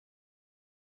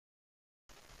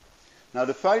Now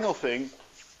the final thing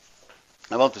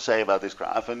I want to say about this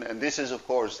graph, and this is of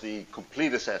course the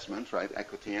complete assessment, right,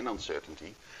 equity and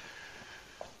uncertainty,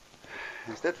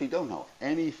 is that we don't know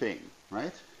anything,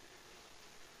 right?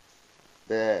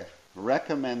 The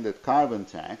recommended carbon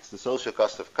tax, the social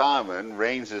cost of carbon,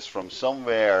 ranges from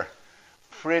somewhere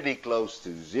pretty close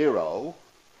to 0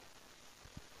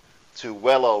 to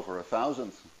well over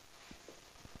 1,000.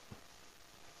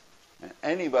 And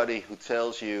anybody who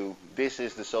tells you this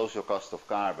is the social cost of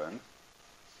carbon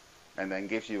and then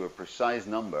gives you a precise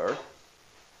number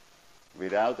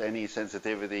without any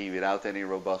sensitivity, without any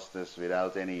robustness,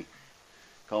 without any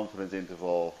confidence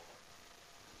interval,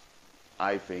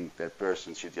 I think that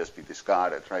person should just be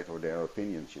discarded, right? Or their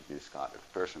opinion should be discarded.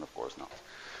 Person, of course, not.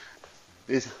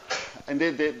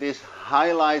 This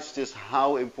highlights just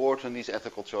how important these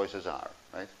ethical choices are,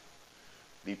 right?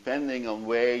 Depending on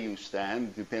where you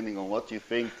stand, depending on what you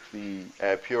think the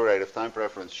pure rate of time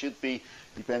preference should be,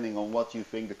 depending on what you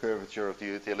think the curvature of the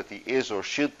utility is or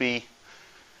should be,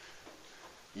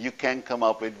 you can come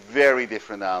up with very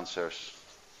different answers,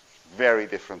 very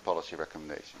different policy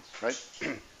recommendations,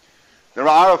 right? There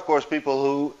are, of course, people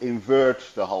who invert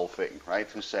the whole thing, right?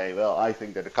 Who say, well, I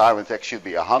think that the carbon tax should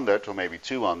be 100 or maybe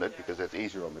 200 because that's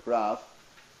easier on the graph.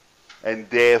 And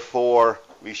therefore,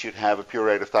 we should have a pure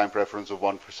rate of time preference of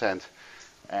 1%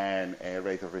 and a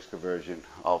rate of risk aversion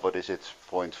of,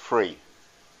 0.3.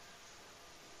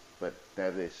 But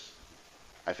that is,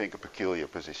 I think, a peculiar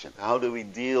position. How do we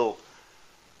deal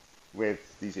with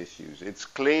these issues? It's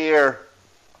clear,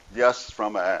 just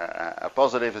from a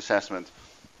positive assessment,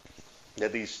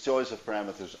 that these choice of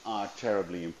parameters are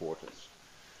terribly important.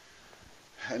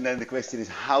 And then the question is,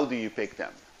 how do you pick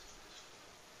them?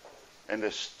 And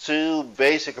there's two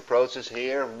basic approaches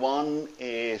here. One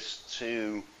is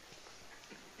to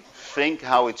think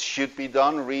how it should be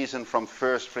done, reason from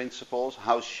first principles.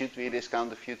 How should we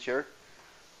discount the future?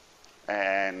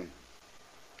 And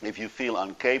if you feel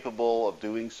incapable of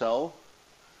doing so,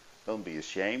 don't be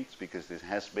ashamed, because this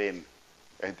has been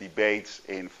a debate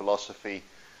in philosophy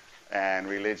and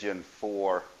religion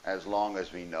for as long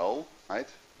as we know, right?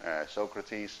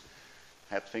 Socrates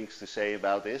had things to say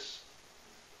about this.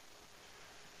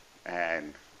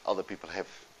 And other people have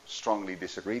strongly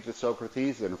disagreed with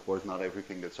Socrates. And of course, not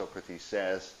everything that Socrates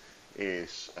says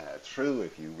is true.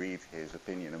 If you read his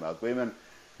opinion about women,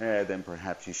 then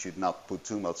perhaps you should not put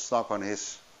too much stock on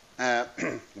his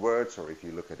words. Or if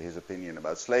you look at his opinion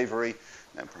about slavery,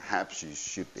 then perhaps you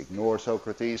should ignore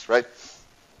Socrates, right?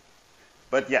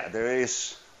 But yeah, there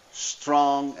is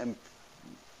strong and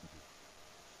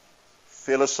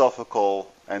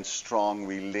philosophical and strong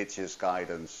religious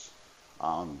guidance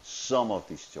on some of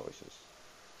these choices.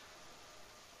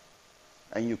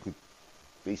 And you could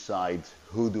decide,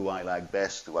 who do I like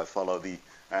best? Do I follow the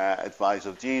advice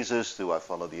of Jesus? Do I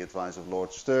follow the advice of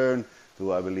Lord Stern?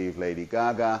 Do I believe Lady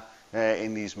Gaga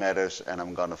in these matters? And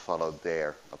I'm going to follow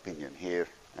their opinion here.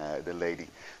 The lady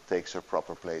takes her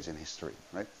proper place in history,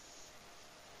 right?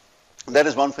 That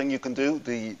is one thing you can do.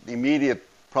 The immediate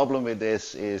problem with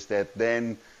this is that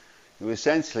then you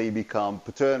essentially become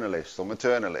paternalist or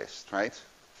maternalist, right?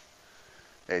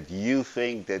 That you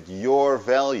think that your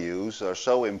values are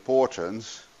so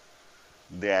important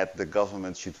that the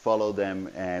government should follow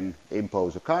them and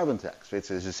impose a carbon tax,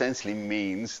 which essentially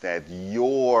means that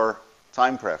your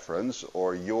time preference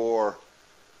or your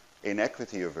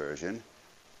inequity aversion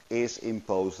is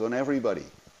imposed on everybody.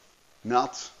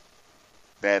 Not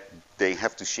that they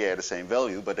have to share the same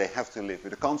value, but they have to live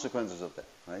with the consequences of that,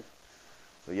 right?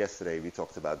 So yesterday we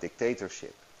talked about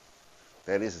dictatorship.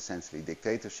 That is essentially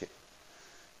dictatorship.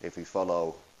 If we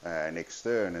follow Nick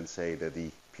Stern and say that the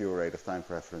pure rate of time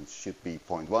preference should be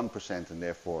 0.1% and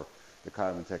therefore the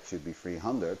carbon tax should be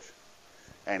 300,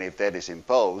 and if that is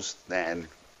imposed, then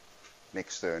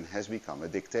Nick Stern has become a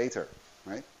dictator,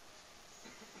 right?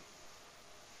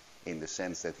 In the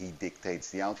sense that he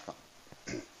dictates the outcome.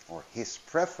 Or his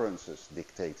preferences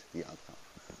dictate the outcome,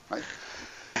 right?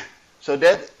 So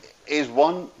that is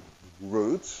one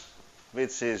route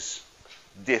which is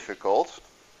difficult.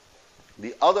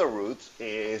 The other route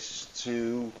is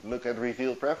to look at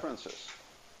revealed preferences,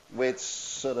 which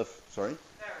sort of, sorry?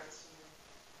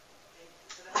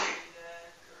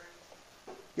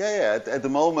 Yeah, at the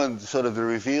moment, sort of the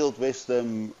revealed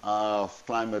wisdom of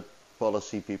climate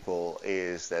policy people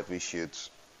is that we should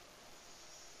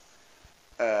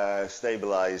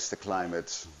stabilize the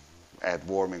climate at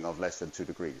warming of less than 2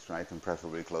 degrees, right? And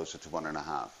preferably closer to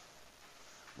 1.5,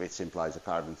 which implies a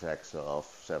carbon tax of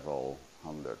several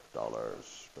 $100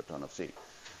 per ton of seed.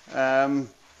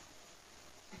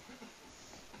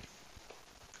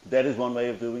 That is one way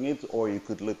of doing it, or you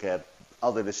could look at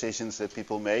other decisions that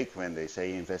people make when they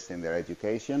say invest in their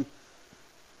education.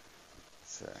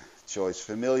 It's a choice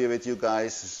familiar with you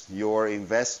guys.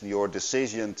 Your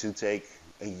decision to take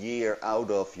a year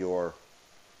out of your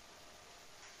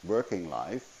working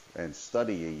life and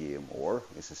study a year more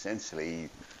is essentially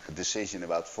a decision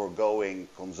about foregoing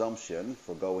consumption,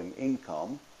 foregoing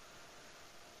income,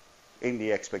 in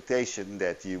the expectation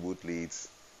that you would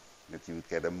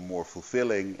get a more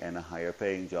fulfilling and a higher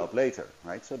paying job later,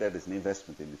 right? So that is an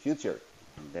investment in the future.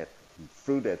 And that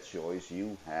through that choice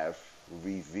you have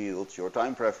revealed your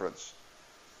time preference.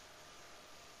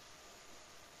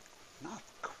 Not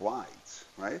quite,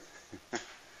 right?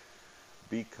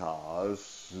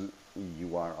 Because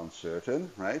you are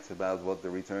uncertain, right, about what the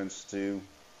returns to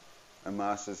a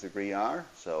master's degree are.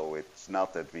 So it's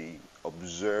not that we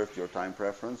observed your time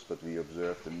preference, but we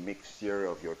observed the mixture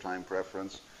of your time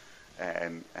preference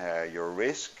and your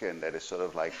risk, and that is sort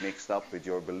of like mixed up with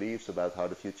your beliefs about how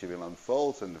the future will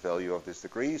unfold and the value of this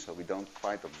degree. So we don't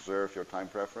quite observe your time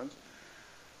preference.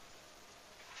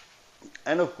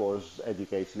 And of course,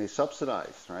 education is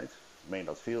subsidized, right? It may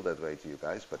not feel that way to you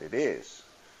guys, but it is.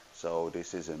 So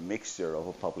this is a mixture of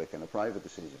a public and a private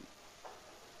decision.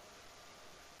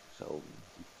 So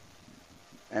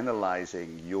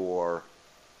analyzing your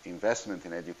investment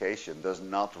in education does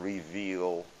not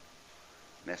reveal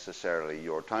necessarily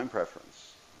your time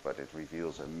preference, but it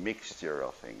reveals a mixture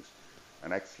of things.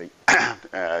 And actually,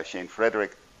 Shane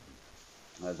Frederick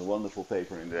has a wonderful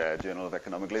paper in the Journal of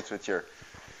Economic Literature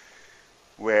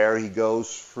where he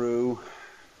goes through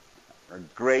a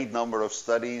great number of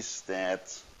studies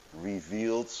that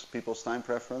revealed people's time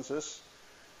preferences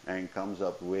and comes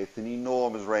up with an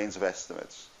enormous range of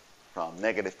estimates, from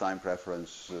negative time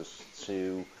preferences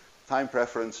to time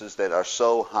preferences that are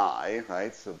so high,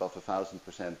 right, above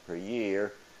 1,000% per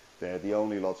year, that the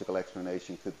only logical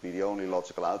explanation could be, the only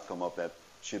logical outcome of that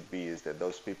should be, is that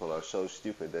those people are so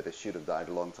stupid that they should have died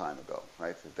a long time ago,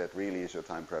 right? If that really is your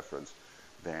time preference,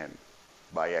 then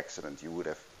by accident you would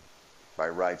have, by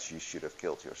rights you should have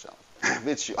killed yourself.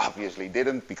 Which you obviously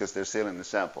didn't, because they're still in the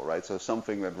sample, right? So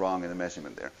something went wrong in the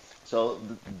measurement there. So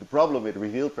the problem with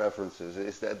revealed preferences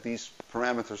is that these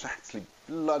parameters are actually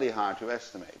bloody hard to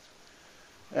estimate.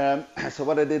 So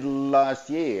what I did last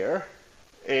year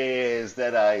is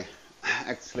that I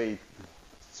actually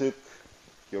took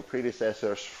your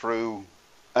predecessors through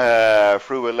a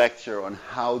lecture on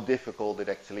how difficult it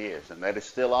actually is, and that is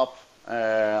still up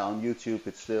on YouTube.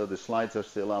 It's still, the slides are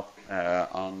still up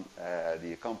on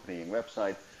the accompanying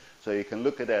website, so you can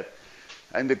look at that.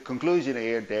 And the conclusion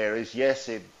here there is, yes,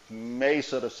 it may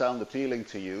sort of sound appealing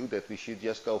to you that we should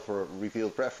just go for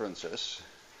revealed preferences,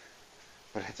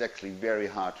 but it's actually very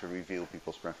hard to reveal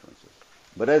people's preferences.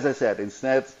 But as I said,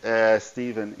 instead,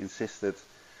 Stephen insisted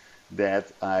that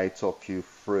I talk you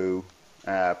through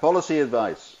policy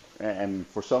advice. And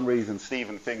for some reason,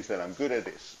 Stephen thinks that I'm good at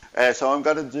this. So I'm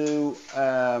going to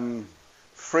do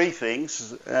 3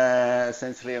 things.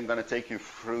 Essentially, I'm going to take you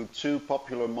through 2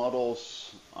 popular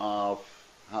models of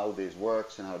how this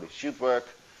works and how this should work.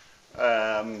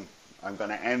 I'm going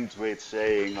to end with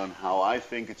saying on how I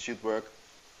think it should work.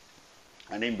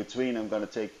 And in between, I'm going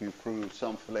to take you through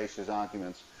some fallacious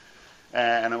arguments.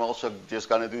 And I'm also just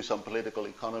going to do some political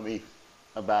economy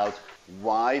about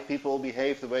why people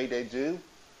behave the way they do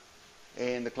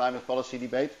in the climate policy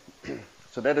debate.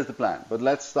 So that is the plan. But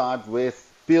let's start with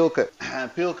Pielke.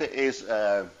 Pielke is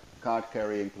a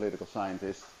card-carrying political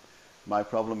scientist. My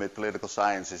problem with political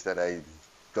science is that I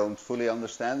don't fully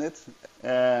understand it.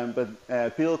 But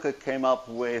Pielke came up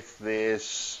with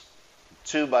this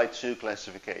 2x2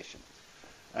 classification.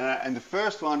 And the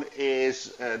first one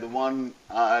is the one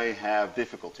I have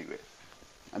difficulty with.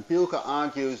 And Pielke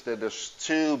argues that there's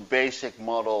 2 basic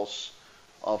models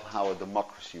of how a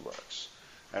democracy works.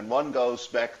 And one goes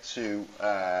back to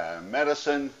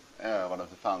Madison, one of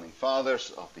the founding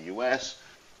fathers of the US.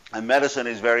 And Madison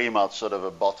is very much sort of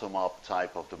a bottom-up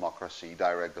type of democracy,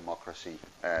 direct democracy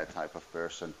type of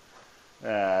person.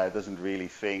 Doesn't really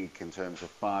think in terms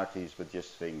of parties, but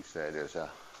just thinks that there's a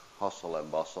hustle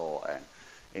and bustle, and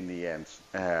in the end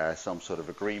some sort of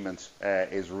agreement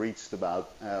is reached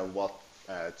about what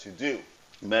to do.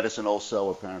 Madison also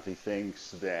apparently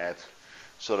thinks that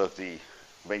sort of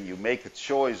when you make a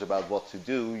choice about what to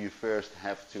do, you first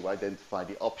have to identify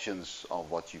the options of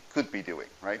what you could be doing,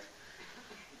 right?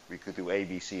 We could do A,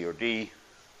 B, C, or D,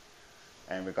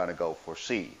 and we're going to go for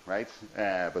C, right?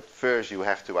 But first you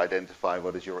have to identify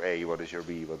what is your A, what is your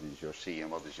B, what is your C,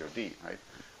 and what is your D,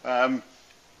 right?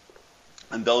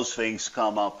 And those things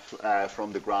come up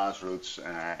from the grassroots.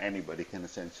 Anybody can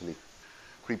essentially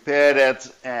prepare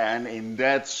that, and in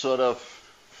that sort of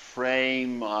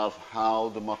frame of how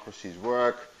democracies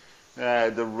work,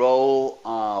 the role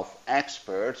of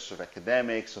experts, of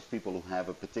academics, of people who have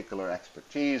a particular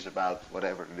expertise about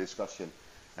whatever the discussion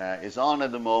is on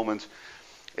at the moment,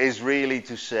 is really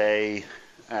to say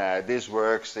this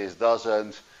works, this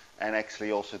doesn't, and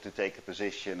actually also to take a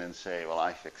position and say, well,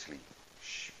 I actually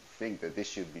think that this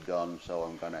should be done, so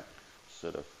I'm going to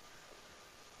sort of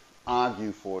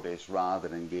argue for this rather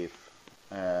than give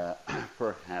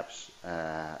perhaps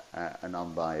an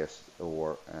unbiased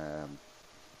or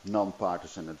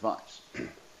non-partisan advice.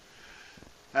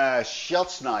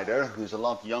 Schatzschneider, who's a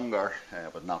lot younger,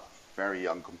 but not very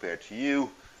young compared to you,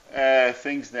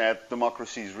 thinks that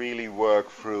democracies really work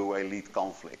through elite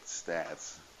conflicts, that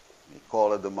we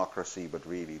call it democracy, but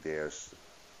really there's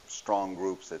strong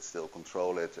groups that still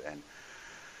control it, and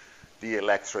the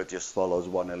electorate just follows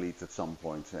one elite at some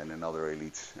point and another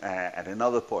elite at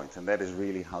another point, and that is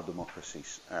really how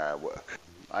democracies work.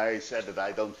 I said that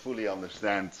I don't fully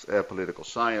understand political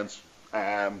science,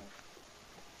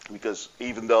 because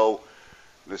even though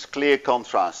there's clear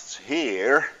contrasts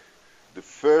here, the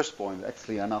first point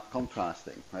actually are not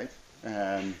contrasting, right?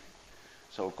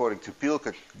 So according to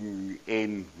Pielke,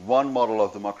 in one model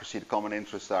of democracy, the common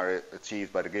interests are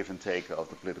achieved by the give and take of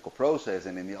the political process,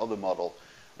 and in the other model,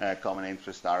 common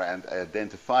interests are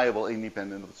identifiable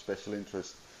independent of the special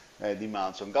interest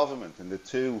demands on government, and the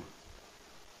two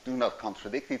do not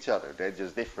contradict each other, they're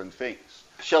just different things.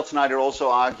 Schatzschneider also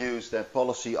argues that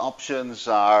policy options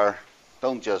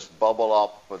don't just bubble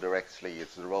up, but they're actually,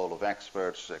 it's the role of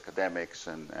experts, academics,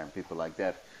 and people like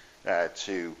that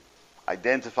to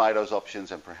identify those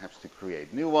options and perhaps to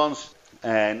create new ones.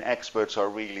 And experts are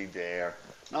really there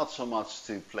not so much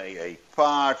to play a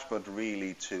part, but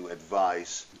really to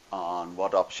advise on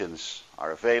what options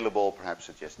are available, perhaps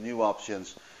suggest new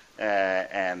options,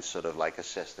 and sort of like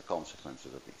assess the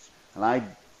consequences of these. And I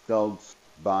don't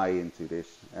buy into this,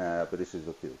 but this is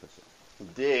what Pielke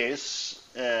says. This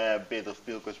bit of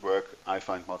Pielke's work I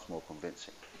find much more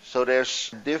convincing. So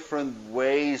there's different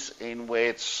ways in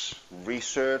which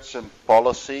research and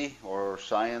policy, or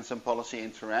science and policy,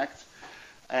 interact.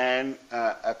 And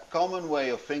a common way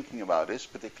of thinking about this,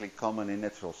 particularly common in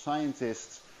natural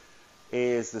scientists,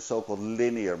 is the so-called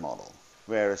linear model,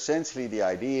 where essentially the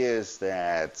idea is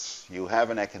that you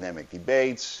have an academic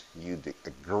debate, you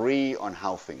agree on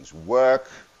how things work,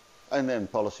 and then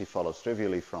policy follows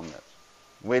trivially from that.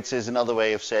 Which is another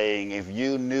way of saying, if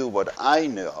you knew what I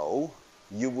know,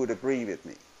 you would agree with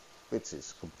me, which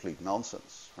is complete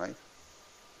nonsense, right?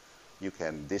 You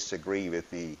can disagree with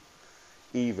me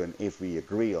even if we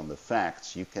agree on the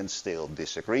facts, you can still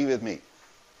disagree with me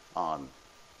on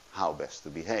how best to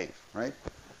behave, right?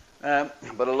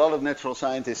 But a lot of natural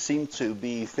scientists seem to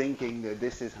be thinking that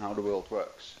this is how the world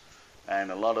works.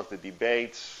 And a lot of the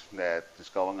debate that is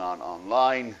going on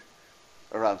online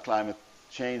around climate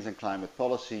change and climate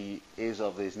policy is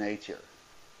of this nature.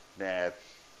 That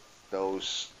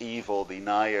those evil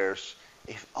deniers,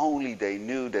 if only they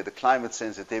knew that the climate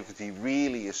sensitivity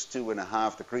really is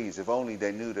 2.5 degrees, if only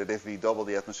they knew that if we double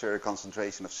the atmospheric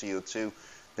concentration of CO2,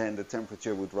 then the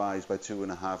temperature would rise by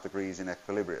 2.5 degrees in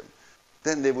equilibrium.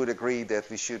 Then they would agree that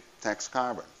we should tax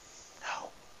carbon. No,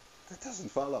 that doesn't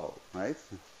follow, right?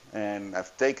 And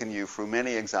I've taken you through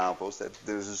many examples that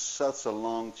there's such a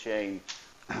long chain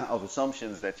of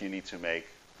assumptions that you need to make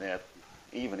that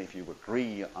even if you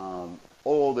agree on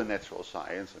all the natural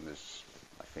science, and there's,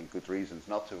 I think, good reasons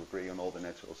not to agree on all the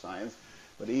natural science,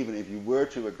 but even if you were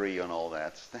to agree on all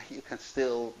that, then you can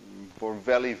still, for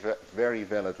very, very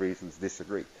valid reasons,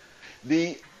 disagree.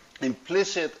 The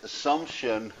implicit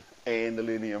assumption in the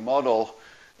linear model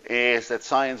is that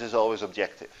science is always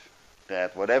objective,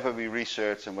 that whatever we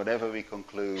research and whatever we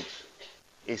conclude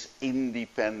is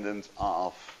independent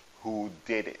of who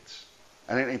did it.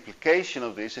 And an implication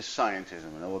of this is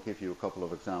scientism, and I will give you a couple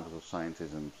of examples of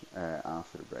scientism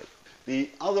after the break. The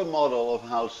other model of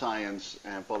how science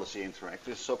and policy interact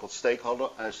is the so-called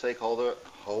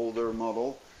stakeholder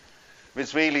model,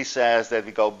 which really says that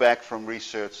we go back from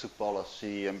research to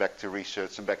policy, and back to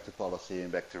research, and back to policy,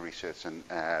 and back to research, and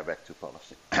back to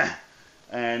policy.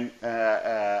 And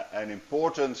an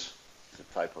important, there's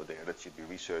a typo there, that should be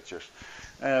researchers.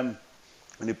 An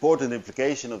important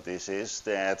implication of this is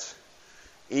that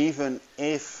even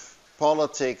if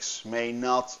politics may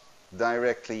not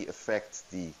directly affect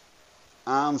the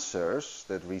answers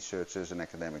that researchers and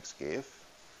academics give,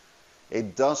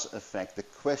 it does affect the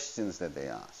questions that they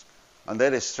ask. And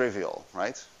that is trivial,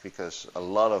 right? Because a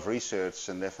lot of research,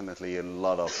 and definitely a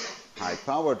lot of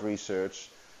high-powered research,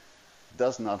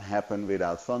 does not happen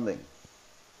without funding.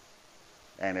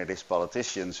 And it is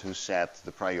politicians who set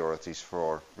the priorities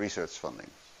for research funding.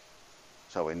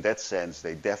 So in that sense,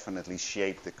 they definitely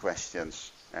shape the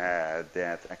questions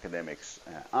that academics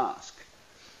ask,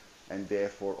 and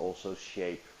therefore also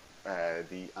shape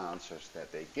the answers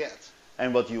that they get.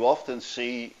 And what you often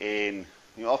see when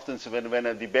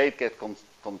a debate gets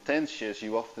contentious,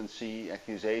 you often see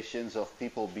accusations of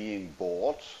people being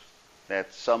bought,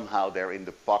 that somehow they're in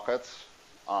the pocket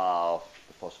of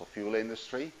the fossil fuel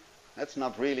industry. That's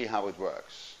not really how it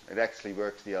works. It actually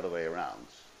works the other way around.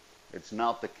 It's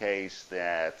not the case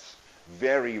that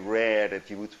very rare that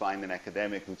you would find an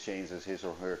academic who changes his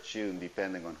or her tune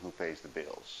depending on who pays the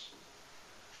bills.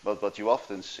 But what you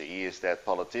often see is that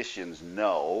politicians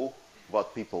know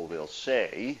what people will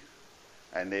say,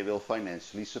 and they will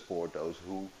financially support those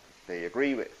who they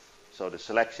agree with. So the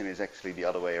selection is actually the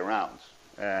other way around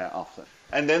often.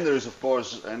 And then there's of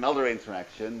course another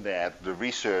interaction that the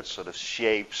research sort of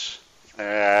shapes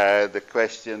the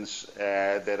questions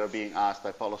that are being asked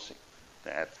by policy.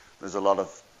 That there's a lot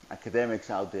of academics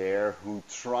out there who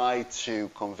try to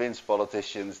convince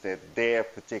politicians that their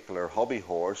particular hobby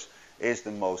horse is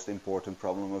the most important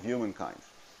problem of humankind.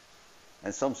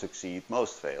 And some succeed,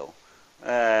 most fail.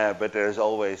 But there's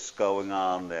always going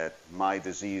on that my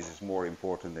disease is more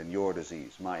important than your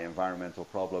disease. My environmental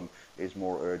problem is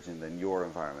more urgent than your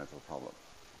environmental problem.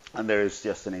 And there is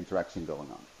just an interaction going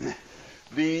on.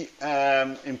 The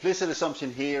implicit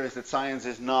assumption here is that science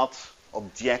is not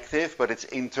objective, but it's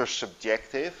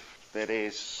intersubjective. That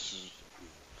is,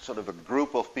 sort of a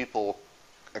group of people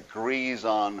agrees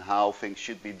on how things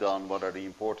should be done, what are the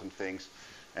important things,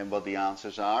 and what the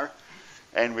answers are.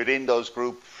 And within those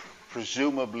groups,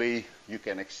 presumably, you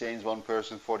can exchange one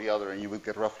person for the other and you would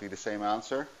get roughly the same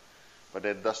answer. But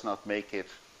that does not make it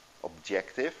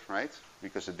objective, right?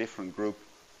 Because a different group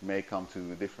may come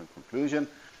to a different conclusion.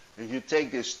 If you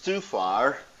take this too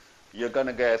far, you're going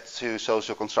to get to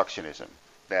social constructionism.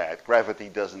 That gravity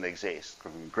doesn't exist.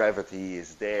 Gravity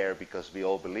is there because we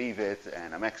all believe it,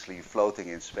 and I'm actually floating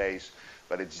in space.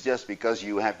 But it's just because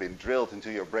you have been drilled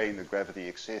into your brain that gravity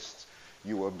exists.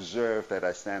 You observe that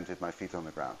I stand with my feet on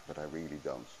the ground, but I really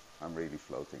don't. I'm really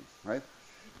floating, right?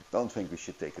 Don't think we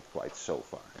should take it quite so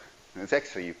far. And it's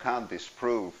actually, you can't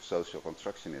disprove social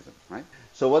constructionism, right?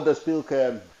 So what does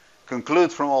Pielke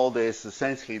conclude from all this?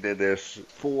 Essentially that there's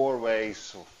 4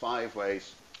 ways or 5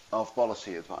 ways of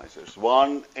policy advisors.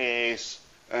 One is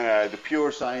the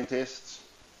pure scientist,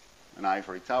 an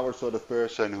ivory tower sort of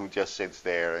person who just sits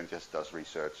there and just does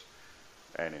research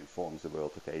and informs the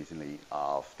world occasionally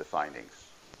of the findings.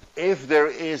 If there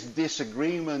is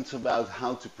disagreement about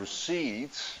how to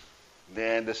proceed,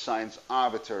 then the science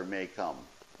arbiter may come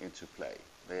into play.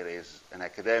 There is an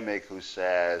academic who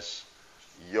says,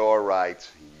 you're right,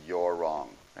 you're wrong.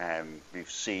 And we've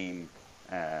seen,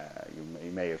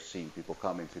 you may have seen people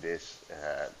come into this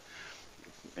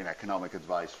in economic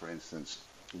advice, for instance,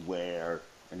 where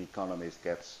an economist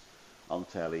gets on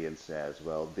telly and says,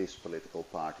 well, this political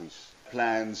party's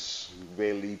plans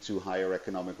will lead to higher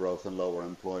economic growth and lower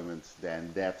employment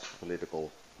than that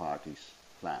political party's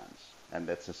plans. And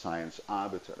that's a science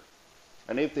arbiter.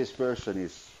 And if this person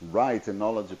is right and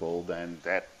knowledgeable, then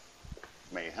that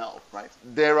may help, right?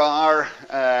 There are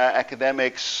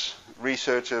academics,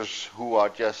 researchers who are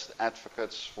just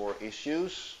advocates for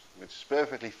issues, which is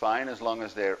perfectly fine as long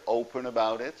as they're open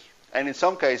about it. And in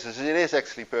some cases, it is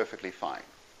actually perfectly fine.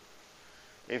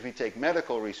 If we take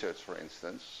medical research, for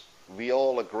instance, we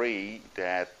all agree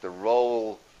that the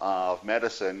role of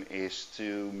medicine is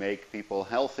to make people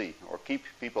healthy or keep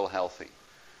people healthy.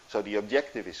 So the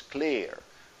objective is clear,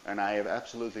 and I have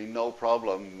absolutely no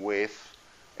problem with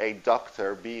a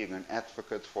doctor being an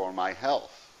advocate for my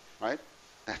health, right?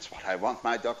 That's what I want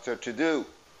my doctor to do,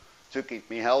 to keep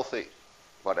me healthy.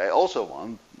 What I also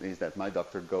want is that my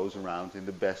doctor goes around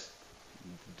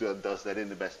does that in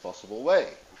the best possible way.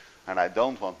 And I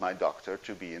don't want my doctor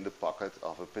to be in the pocket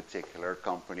of a particular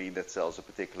company that sells a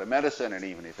particular medicine, and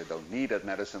even if I don't need that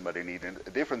medicine, but I need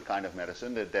a different kind of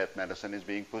medicine, that medicine is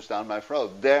being pushed down my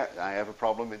throat. There, I have a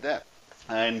problem with that.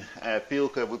 And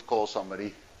Pielke would call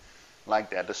somebody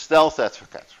like that a stealth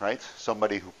advocate, right?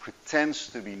 Somebody who pretends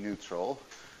to be neutral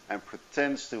and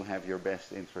pretends to have your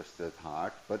best interest at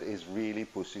heart, but is really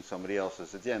pushing somebody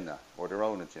else's agenda or their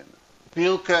own agenda.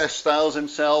 Pielke styles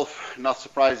himself, not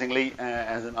surprisingly,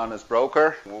 as an honest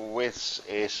broker, which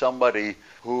is somebody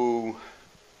who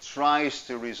tries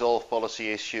to resolve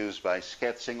policy issues by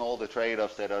sketching all the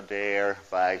trade-offs that are there,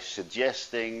 by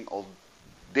suggesting all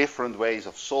different ways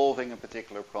of solving a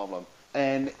particular problem.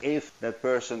 And if that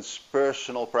person's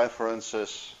personal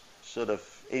preferences sort of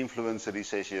influence the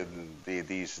decision,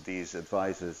 these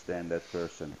advices, then that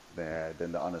person,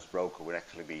 then the honest broker would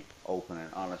actually be open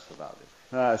and honest about it.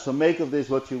 So make of this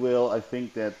what you will. I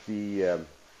think that the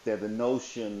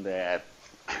notion that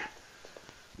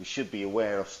we should be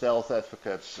aware of stealth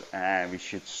advocates and we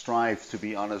should strive to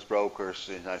be honest brokers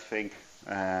is, I think,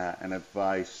 an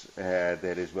advice that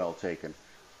is well taken.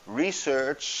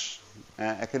 Research,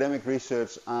 academic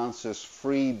research answers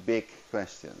three big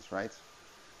questions, right?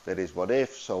 That is what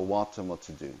if, so what, and what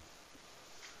to do.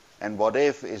 And what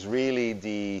if is really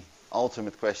the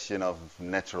ultimate question of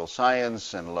natural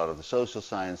science and a lot of the social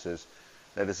sciences.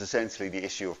 That is essentially the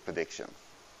issue of prediction.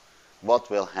 What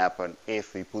will happen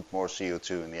if we put more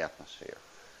CO2 in the atmosphere?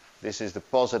 This is the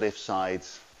positive side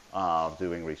of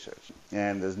doing research.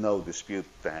 And there's no dispute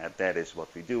that that is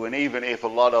what we do. And even if a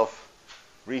lot of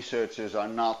researchers are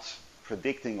not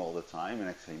predicting all the time, and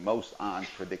actually most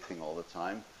aren't predicting all the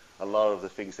time, a lot of the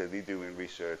things that we do in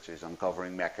research is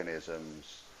uncovering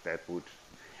mechanisms that would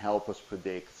help us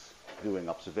predict, doing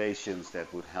observations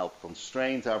that would help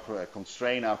constrain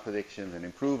our predictions and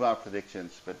improve our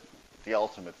predictions. But the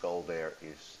ultimate goal there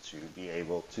is to be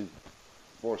able to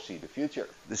foresee the future.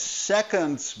 The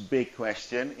second big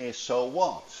question is, so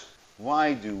what?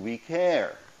 Why do we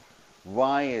care?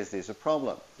 Why is this a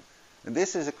problem? And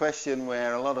this is a question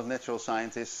where a lot of natural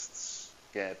scientists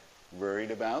get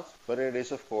worried about, but it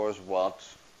is of course what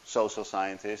social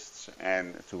scientists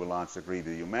and to a large degree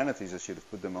the humanities, I should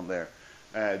have put them on there,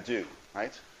 do,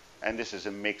 right? And this is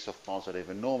a mix of positive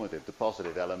and normative. The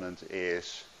positive element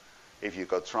is if you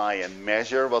go try and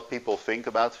measure what people think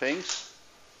about things,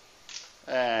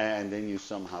 and then you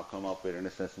somehow come up with an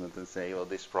assessment and say, well,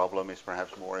 this problem is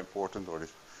perhaps more important or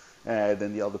this,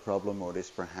 than the other problem, or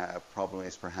this problem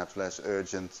is perhaps less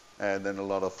urgent than a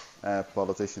lot of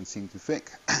politicians seem to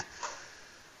think.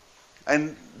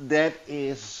 And that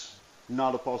is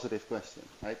not a positive question,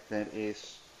 right? That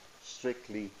is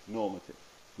strictly normative.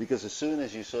 Because as soon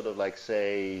as you sort of like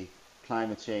say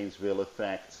climate change will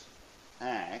affect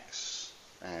X,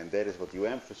 and that is what you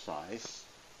emphasize,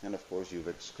 and of course you've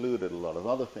excluded a lot of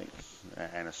other things.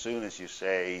 And as soon as you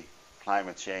say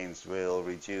climate change will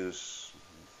reduce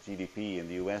GDP in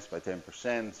the US by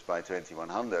 10% by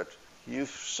 2100, you've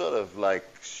sort of like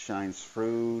shines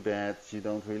through that you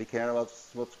don't really care about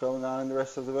what's going on in the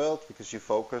rest of the world because you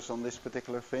focus on this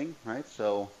particular thing, right?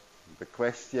 So the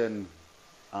question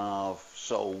of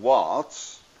so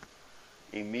what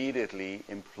immediately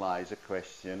implies a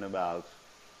question about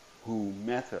who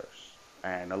matters.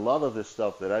 And a lot of the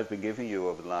stuff that I've been giving you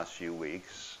over the last few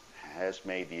weeks has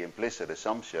made the implicit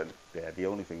assumption that the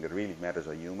only thing that really matters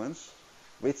are humans,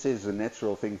 which is a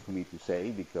natural thing for me to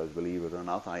say because, believe it or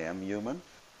not, I am human.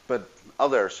 But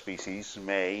other species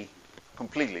may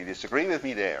completely disagree with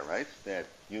me there, right? That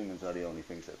humans are the only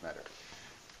things that matter.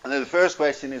 And then the first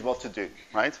question is what to do,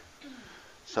 right?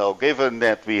 So given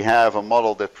that we have a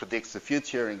model that predicts the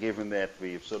future and given that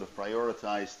we've sort of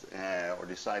prioritized or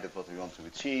decided what we want to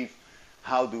achieve,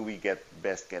 how do we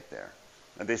best get there?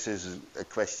 And this is a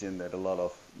question that a lot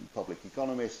of public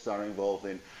economists are involved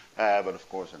in, but of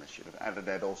course, and I should have added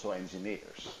that also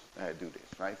engineers do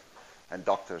this, right? And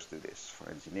doctors do this. For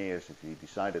engineers, if we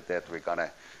decided that we're going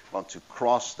to want to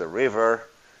cross the river,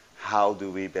 how do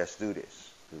we best do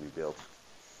this? Do we build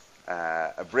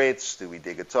a bridge? Do we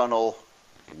dig a tunnel?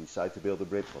 If we decide to build a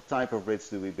bridge, what type of bridge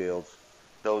do we build?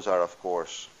 Those are, of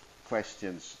course,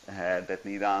 questions that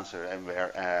need answer and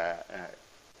where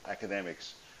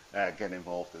academics get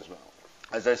involved as well.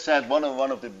 As I said, one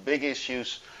of the big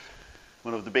issues,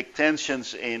 one of the big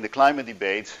tensions in the climate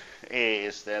debate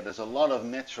is that there's a lot of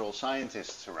natural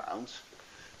scientists around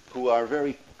who are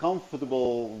very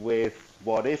comfortable with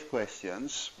what-if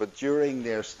questions, but during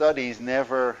their studies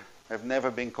have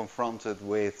never been confronted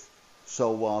with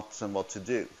so what and what to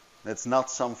do. That's not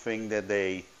something that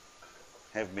they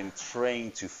have been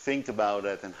trained to think about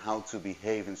it and how to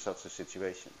behave in such a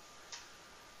situation.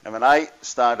 And when I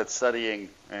started studying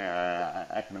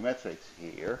econometrics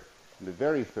here, in the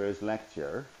very first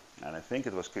lecture, and I think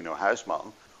it was Kuno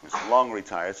Huisman, who's long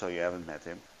retired, so you haven't met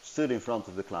him, stood in front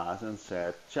of the class and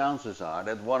said, chances are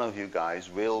that one of you guys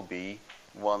will be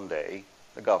one day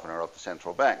the governor of the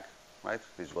central bank, right?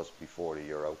 This was before the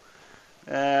euro.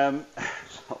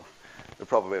 So the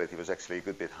probability was actually a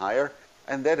good bit higher.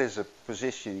 And that is a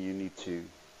position you need to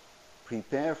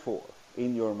prepare for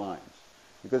in your mind.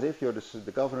 Because if you're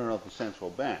the governor of the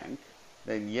central bank,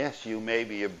 then yes, you may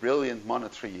be a brilliant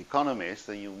monetary economist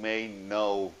and you may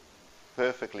know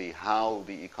perfectly how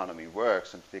the economy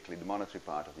works, and particularly the monetary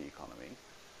part of the economy.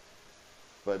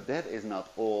 But that is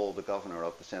not all the governor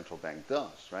of the central bank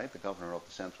does, right? The governor of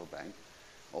the central bank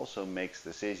also makes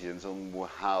decisions on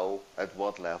how, at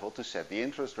what level to set the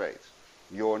interest rate.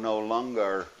 You're no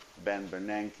longer Ben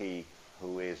Bernanke,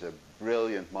 who is a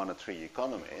brilliant monetary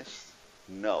economist.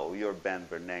 No, you're Ben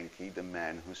Bernanke, the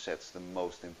man who sets the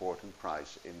most important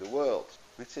price in the world,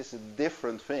 which is a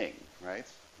different thing, right?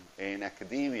 In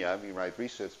academia, we write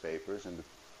research papers, and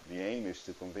the aim is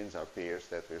to convince our peers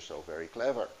that we're so very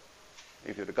clever.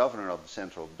 If you're the governor of the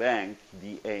central bank,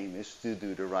 the aim is to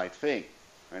do the right thing.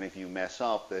 And if you mess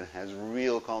up, that has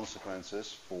real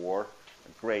consequences for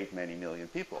a great many million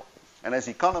people. And as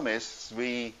economists,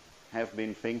 we have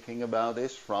been thinking about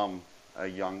this from a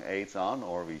young age on,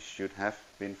 or we should have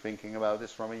been thinking about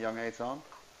this from a young age on.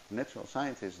 Natural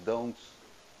scientists don't,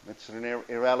 it's an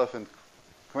irrelevant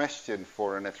question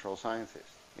for a natural scientist.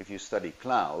 If you study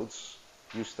clouds,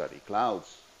 you study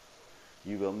clouds.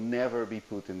 You will never be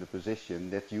put in the position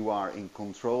that you are in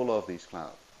control of these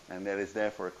clouds. And that is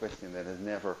therefore a question that has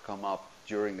never come up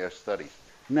during their studies.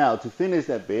 Now, to finish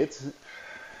that bit,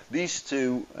 these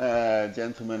two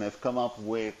gentlemen have come up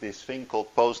with this thing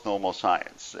called post-normal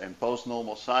science. And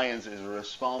post-normal science is a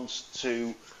response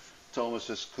to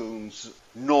Thomas Kuhn's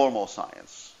normal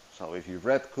science. So if you've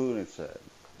read Kuhn, he's a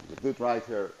good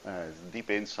writer, has deep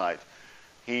insight.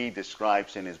 He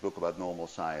describes in his book about normal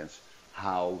science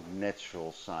how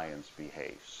natural science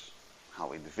behaves,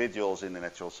 how individuals in the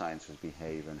natural sciences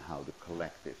behave, and how the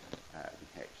collective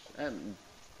behaves. And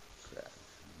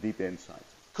deep insight.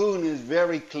 Kuhn is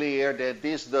very clear that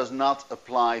this does not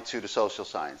apply to the social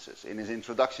sciences. In his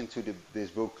introduction to this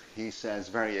book, he says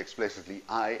very explicitly,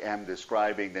 I am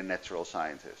describing the natural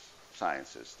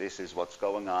sciences. This is what's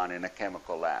going on in a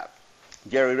chemical lab.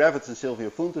 Gary Revitz and Silvio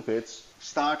Funtevitz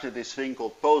started this thing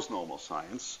called post-normal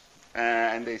science.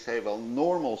 And they say, well,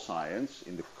 normal science,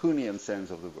 in the Kuhnian sense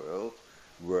of the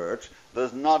word,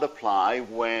 does not apply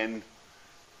when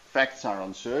facts are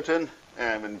uncertain,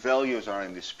 and when values are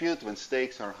in dispute, when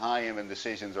stakes are high, and when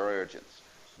decisions are urgent.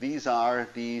 These are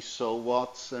the so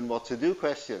what and what to do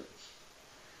questions.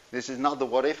 This is not the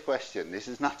what if question. This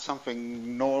is not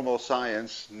something normal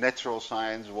science, natural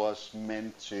science was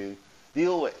meant to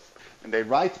deal with. And they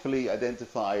rightfully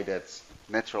identify that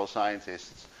natural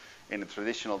scientists in the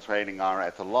traditional training are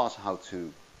at a loss how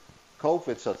to cope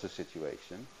with such a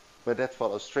situation, but that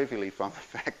follows trivially from the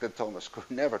fact that Thomas Kuhn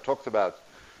never talked about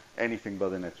anything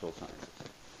but the natural sciences.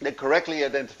 They correctly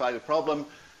identify the problem,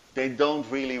 they don't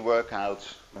really work out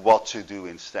what to do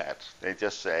instead. They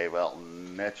just say, well,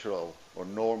 natural or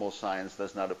normal science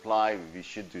does not apply, we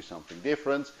should do something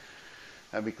different,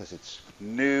 and because it's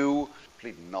new,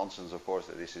 complete nonsense of course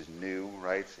that this is new,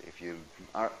 right?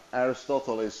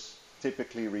 Aristotle is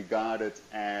typically regarded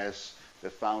as the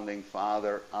founding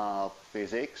father of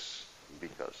physics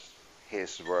because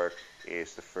his work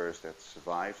is the first that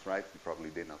survived, right? He probably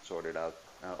did not sort it out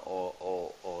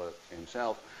all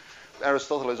himself.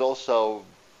 Aristotle is also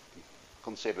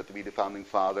considered to be the founding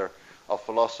father of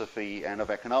philosophy and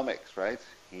of economics, right?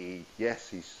 He's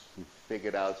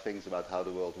figured out things about how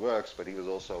the world works, but he was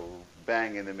also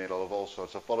bang in the middle of all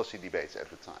sorts of policy debates at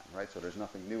the time, right? So there's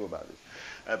nothing new about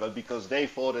it. But because they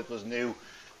thought it was new,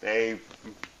 they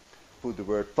put the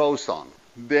word post on.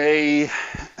 Their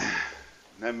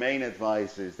main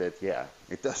advice is that, yeah,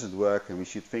 it doesn't work and we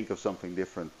should think of something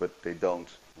different, but they don't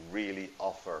really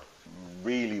offer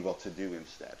really what to do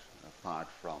instead, apart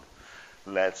from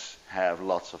let's have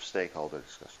lots of stakeholder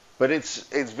discussion. But it's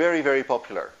very, very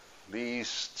popular.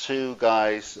 These two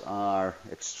guys are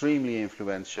extremely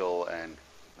influential and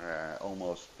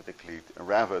almost, particularly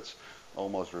Revitz,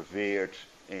 almost revered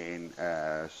in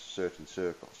certain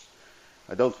circles.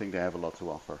 I don't think they have a lot to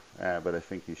offer, but I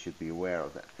think you should be aware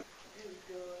of that.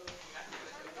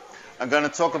 I'm going to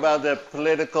talk about the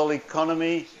political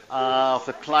economy of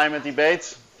the climate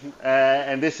debate,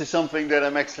 and this is something that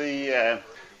I'm actually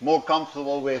more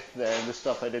comfortable with than the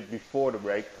stuff I did before the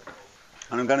break.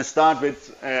 And I'm going to start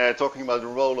with talking about the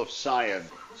role of science.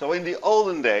 So in the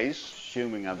olden days,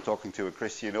 assuming I'm talking to a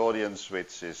Christian audience,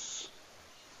 which is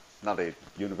not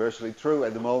universally true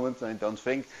at the moment, I don't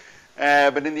think,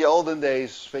 but in the olden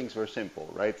days things were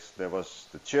simple, right? There was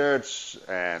the church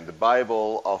and the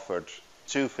Bible offered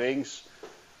two things.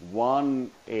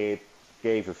 One, it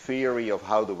gave a theory of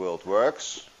how the world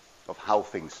works, of how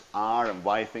things are and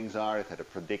why things are. It had a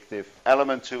predictive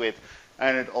element to it.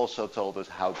 And it also told us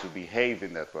how to behave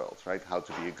in that world, right? How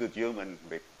to be a good human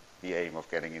with the aim of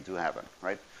getting into heaven,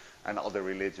 right? And other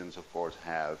religions, of course,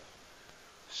 have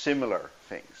similar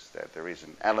things. That there is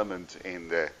an element in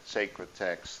the sacred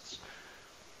texts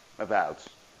about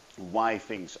why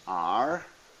things are,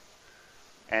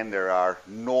 and there are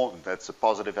that's a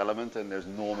positive element, and there's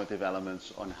normative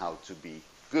elements on how to be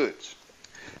good.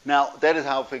 Now, that is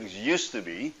how things used to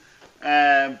be,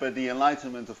 but the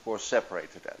Enlightenment, of course,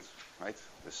 separated that. Right?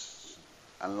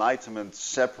 Enlightenment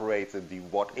separated the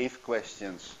what-if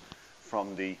questions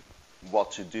from the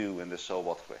what to do and the so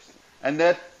what question. And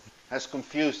that has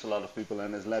confused a lot of people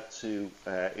and has led to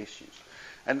issues.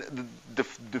 And the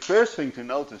first thing to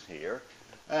notice here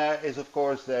is, of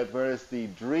course, that whereas the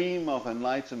dream of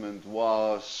enlightenment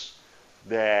was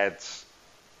that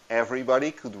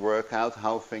everybody could work out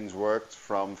how things worked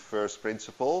from first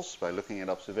principles by looking at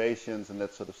observations and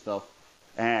that sort of stuff,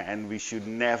 and we should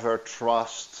never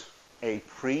trust a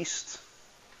priest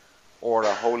or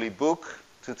a holy book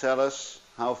to tell us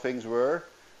how things were.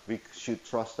 We should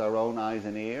trust our own eyes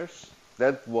and ears.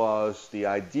 That was the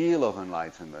ideal of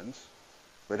enlightenment,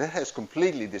 but that has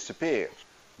completely disappeared.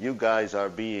 You guys are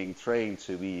being trained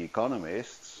to be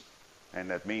economists, and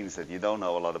that means that you don't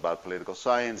know a lot about political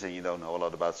science, and you don't know a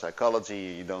lot about psychology,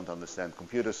 and you don't understand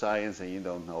computer science, and you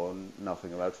don't know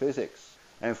nothing about physics.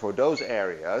 And for those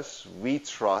areas, we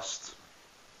trust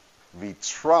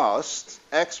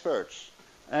experts.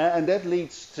 And that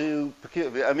leads to,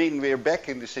 we're back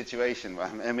in the situation.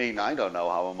 I don't know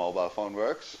how a mobile phone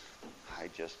works. I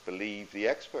just believe the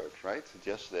expert, right?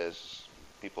 Just as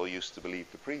people used to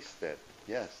believe the priest that,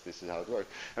 yes, this is how it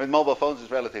works. I mean, mobile phones is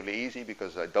relatively easy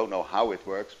because I don't know how it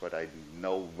works, but I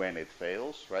know when it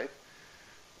fails, right?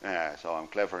 So I'm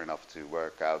clever enough to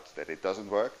work out that it doesn't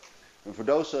work. And for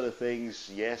those sort of things,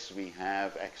 yes, we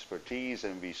have expertise,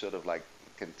 and we sort of like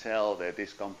can tell that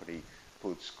this company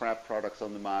puts scrap products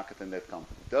on the market and that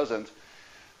company doesn't.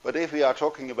 But if we are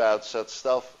talking about such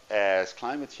stuff as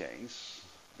climate change,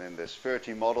 then there's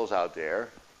 30 models out there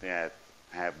that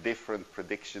have different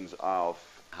predictions of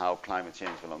how climate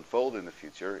change will unfold in the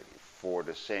future for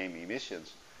the same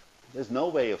emissions. There's no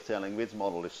way of telling which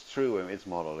model is true and which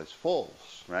model is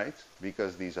false, right?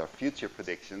 Because these are future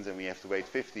predictions, and we have to wait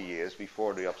 50 years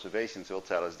before the observations will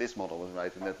tell us this model was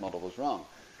right and that model was wrong.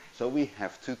 So we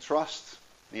have to trust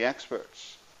the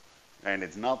experts. And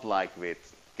it's not like with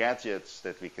gadgets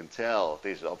that we can tell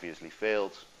this obviously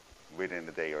failed within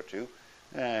a day or two.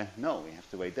 No, we have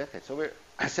to wait decades. So we're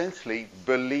essentially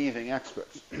believing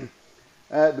experts.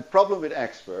 The problem with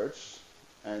experts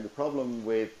and the problem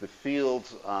with the field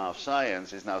of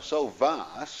science is now so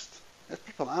vast that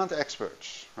people aren't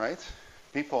experts, right?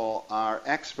 People are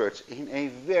experts in a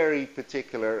very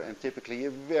particular and typically a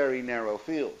very narrow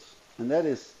field. And that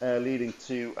is leading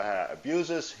to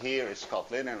abuses. Here is Scott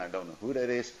Lynn, and I don't know who that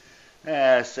is,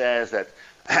 says that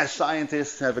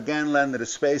scientists have again landed a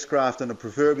spacecraft on a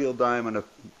proverbial dime on a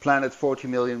planet 40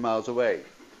 million miles away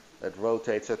that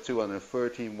rotates at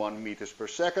 231 meters per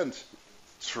second.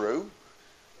 True.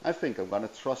 I think I'm going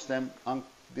to trust them on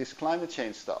this climate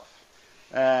change stuff.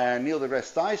 Neil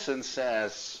deGrasse Tyson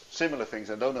says similar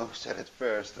things. I don't know who said it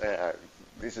first.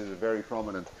 This is a very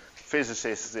prominent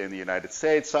physicist in the United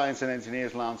States. Science and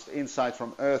engineers launched InSight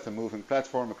from Earth, a moving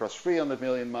platform across 300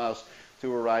 million miles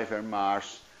to arrive at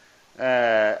Mars.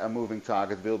 A moving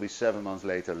target will be 7 months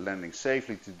later landing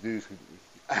safely to do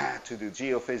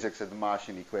geophysics at the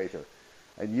Martian equator.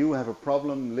 And you have a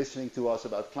problem listening to us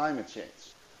about climate change.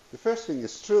 The first thing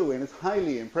is true, and it's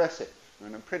highly impressive.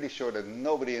 And I'm pretty sure that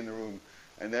nobody in the room,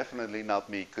 and definitely not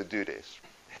me, could do this.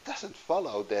 It doesn't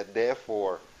follow that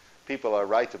therefore people are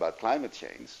right about climate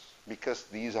change, because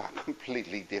these are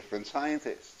completely different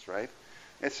scientists, right?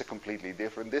 It's a completely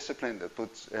different discipline that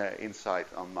puts InSight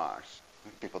on Mars.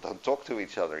 People don't talk to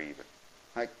each other even.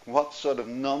 Like, what sort of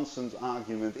nonsense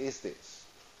argument is this?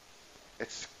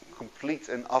 It's complete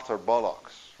and utter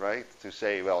bollocks, right? To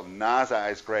say, well,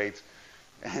 NASA is great,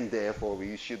 and therefore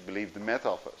we should believe the Met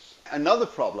Office. Another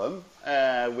problem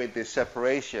with this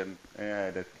separation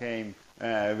that came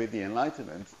with the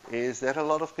Enlightenment is that a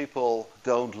lot of people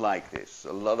don't like this.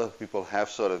 A lot of people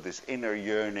have sort of this inner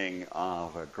yearning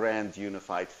of a grand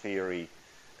unified theory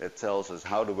that tells us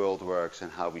how the world works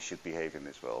and how we should behave in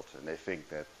this world. And they think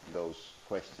that those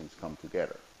questions come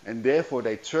together. And therefore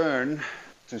they turn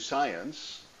to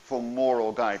science for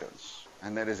moral guidance.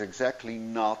 And that is exactly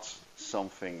not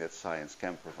something that science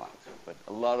can provide. But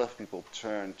a lot of people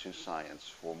turn to science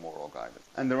for moral guidance.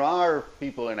 And there are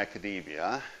people in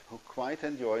academia who quite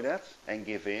enjoy that and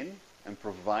give in and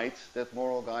provide that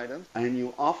moral guidance. And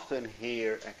you often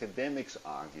hear academics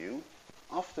argue,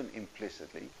 often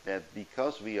implicitly, that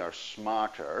because we are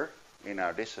smarter in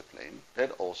our discipline,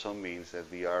 that also means that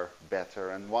we are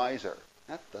better and wiser.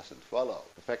 That doesn't follow.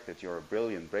 The fact that you're a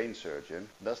brilliant brain surgeon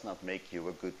does not make you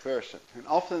a good person. And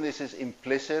often this is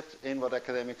implicit in what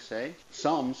academics say.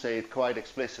 Some say it quite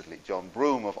explicitly. John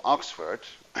Broome of Oxford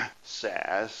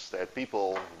says that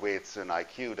people with an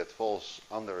IQ that falls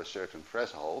under a certain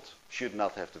threshold should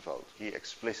not have to vote. He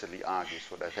explicitly argues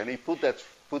for that. And he put that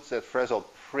puts that threshold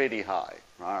pretty high.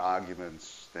 There are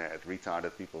arguments that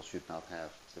retarded people should not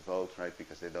have the vote, right,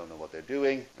 because they don't know what they're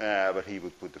doing. But he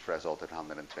would put the threshold at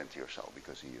 120 or so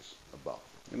because he is above.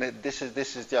 And this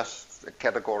is just a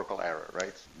categorical error,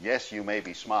 right? Yes, you may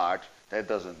be smart. That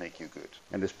doesn't make you good.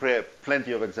 And there's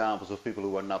plenty of examples of people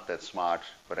who are not that smart,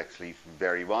 but actually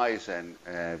very wise and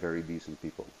very decent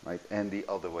people, right? And the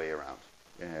other way around.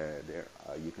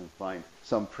 You can find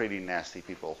some pretty nasty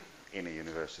people in a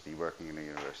university, working in a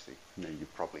university. And then you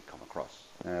probably come across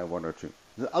one or two.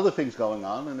 There's other things going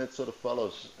on, and it sort of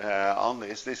follows on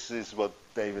this. This is what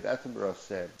David Attenborough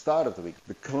said at the start of the week.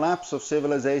 The collapse of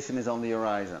civilization is on the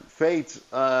horizon. Fate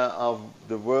of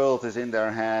the world is in their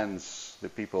hands, the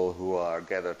people who are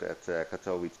gathered at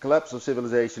Katowice. Collapse of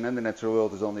civilization and the natural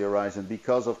world is on the horizon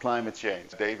because of climate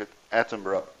change. David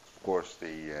Attenborough, of course,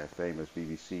 the famous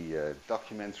BBC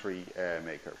documentary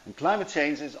maker. And climate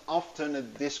change is often a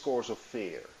discourse of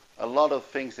fear. A lot of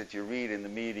things that you read in the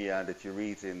media, that you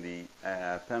read in the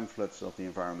pamphlets of the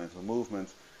environmental movement,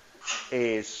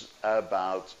 is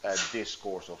about a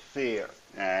discourse of fear.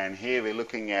 And here we're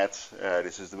looking at,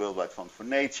 this is the World Wide Fund for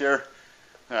Nature,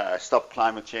 Stop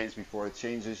Climate Change Before It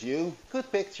Changes You.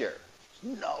 Good picture.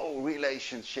 No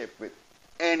relationship with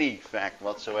any fact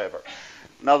whatsoever.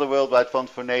 Another World Wide Fund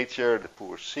for Nature, the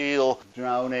poor seal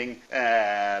drowning,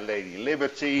 Lady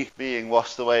Liberty being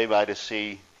washed away by the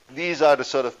sea. These are the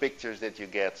sort of pictures that you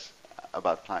get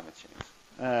about climate change.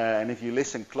 And if you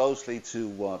listen closely to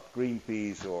what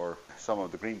Greenpeace or some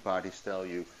of the Green parties tell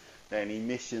you, then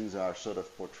emissions are sort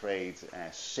of portrayed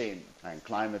as sin. And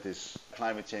climate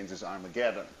change is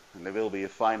Armageddon. And there will be a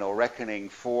final reckoning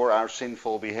for our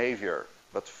sinful behavior.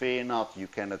 But fear not, you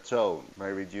can atone by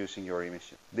reducing your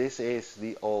emissions. This is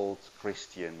the old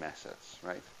Christian message,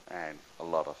 right? And a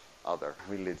lot of other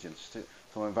religions too.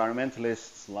 So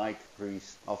environmentalists like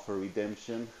priests offer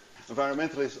redemption.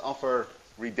 Environmentalists offer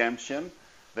redemption.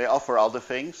 They offer other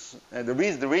things. And the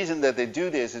reason that they do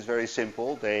this is very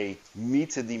simple. They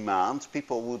meet a demand.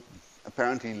 People would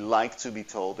apparently like to be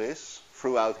told this.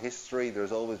 Throughout history,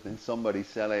 there's always been somebody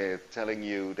telling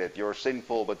you that you're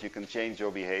sinful, but you can change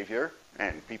your behavior.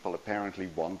 And people apparently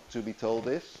want to be told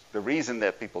this. The reason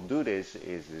that people do this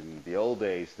is in the old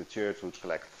days, the church would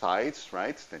collect tithes,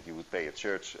 right? Then you would pay a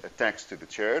tax to the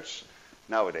church.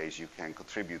 Nowadays, you can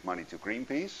contribute money to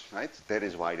Greenpeace, right? That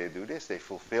is why they do this. They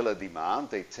fulfill a demand.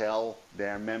 They tell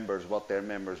their members what their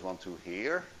members want to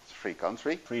hear. It's a free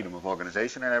country, freedom of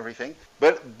organization and everything.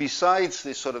 But besides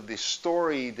this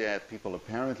story that people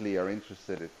apparently are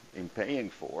interested in paying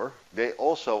for, they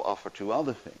also offer two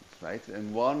other things, right?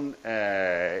 And one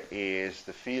is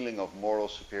the feeling of moral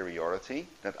superiority,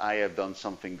 that I have done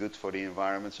something good for the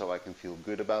environment so I can feel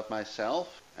good about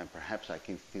myself, and perhaps I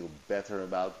can feel better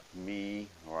about me,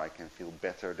 or I can feel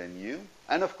better than you.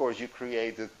 And of course you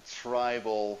create a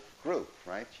tribal group,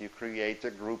 right? You create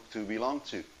a group to belong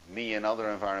to, me and other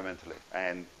environmentalists.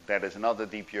 And that is another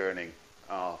deep yearning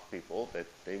of people, that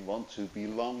they want to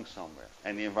belong somewhere.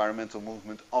 And the environmental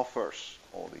movement offers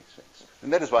all these things.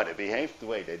 And that is why they behave the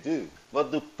way they do.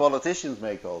 What do politicians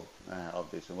make of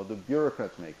this, and what do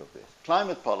bureaucrats make of this?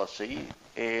 Climate policy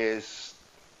is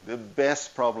the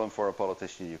best problem for a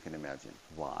politician you can imagine.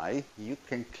 Why? You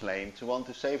can claim to want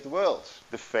to save the world.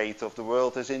 The fate of the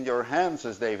world is in your hands,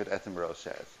 as David Attenborough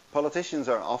said. Politicians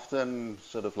are often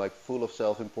sort of like full of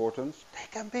self-importance.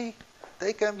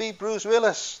 They can be Bruce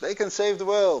Willis. They can save the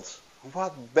world.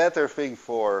 What better thing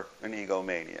for an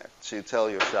egomaniac to tell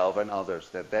yourself and others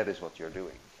that that is what you're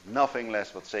doing? Nothing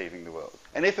less but saving the world.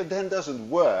 And if it then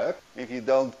doesn't work, if you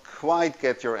don't quite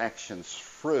get your actions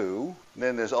through,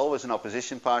 then there's always an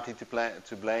opposition party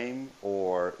to blame,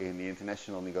 or in the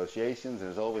international negotiations,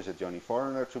 there's always a Johnny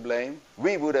Foreigner to blame.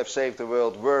 We would have saved the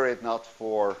world were it not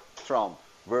for Trump,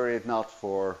 were it not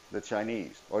for the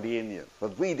Chinese or the Indians.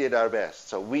 But we did our best,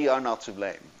 so we are not to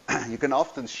blame. You can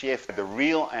often shift the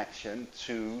real action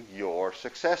to your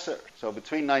successor. So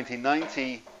between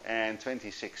 1990 and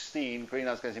 2016,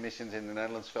 greenhouse gas emissions in the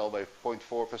Netherlands fell by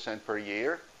 0.4% per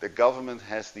year. The government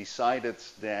has decided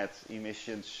that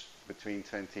emissions between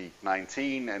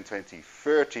 2019 and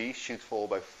 2030 should fall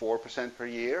by 4% per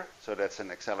year. So that's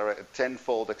a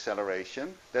tenfold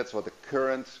acceleration. That's what the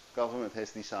current government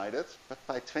has decided. But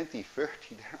by 2030,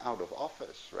 they're out of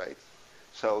office, right?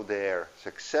 So their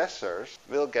successors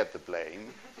will get the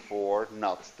blame for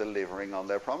not delivering on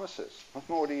their promises. What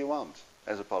more do you want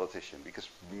as a politician? Because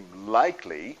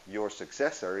likely your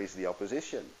successor is the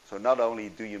opposition. So not only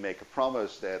do you make a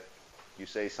promise that you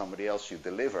say somebody else should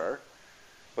deliver,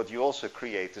 but you also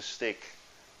create a stick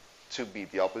to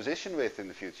beat the opposition with in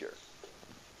the future.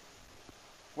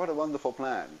 What a wonderful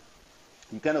plan.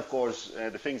 You can, of course,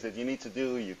 the things that you need to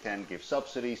do, you can give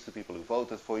subsidies to people who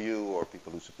voted for you or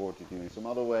people who supported you in some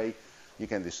other way. You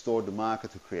can distort the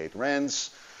market to create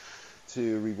rents,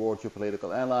 to reward your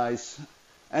political allies.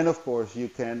 And of course, you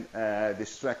can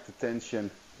distract attention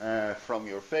from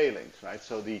your failings, right?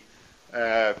 So the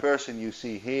person you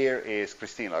see here is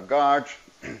Christine Lagarde,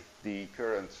 the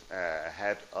current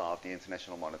head of the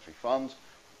International Monetary Fund.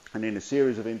 And in a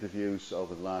series of interviews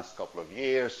over the last couple of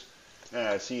years,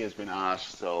 she has been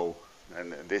asked,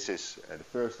 and this is the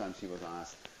first time she was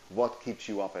asked, what keeps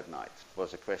you up at night?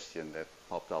 Was a question that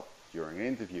popped up during an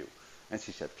interview. And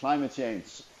she said, climate change.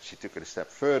 She took it a step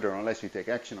further. Unless we take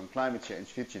action on climate change,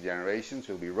 future generations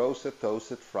will be roasted,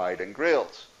 toasted, fried, and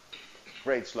grilled.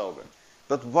 Great slogan.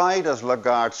 But why does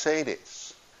Lagarde say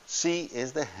this? She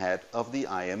is the head of the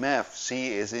IMF.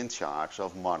 She is in charge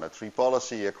of monetary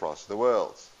policy across the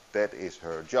world. That is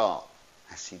her job.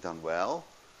 Has she done well?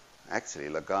 Actually,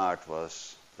 Lagarde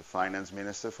was the finance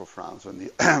minister for France when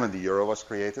the euro was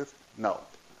created. No,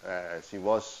 she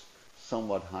was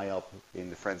somewhat high up in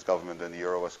the French government when the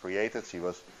euro was created. She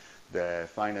was the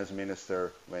finance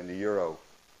minister when the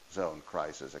eurozone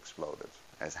crisis exploded.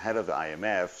 As head of the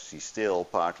IMF, she still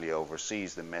partly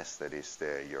oversees the mess that is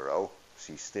the euro.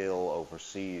 She still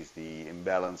oversees the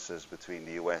imbalances between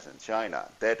the US and China.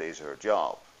 That is her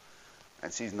job.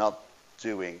 And she's not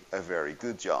doing a very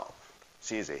good job.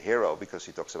 She is a hero because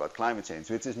she talks about climate change,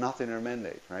 which is not in her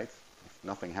mandate, right? If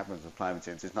nothing happens with climate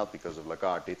change, it's not because of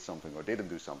Lagarde did something or didn't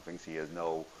do something. She has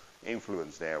no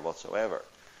influence there whatsoever.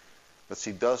 But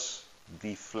she does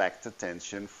deflect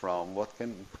attention from what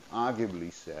can arguably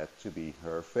be said to be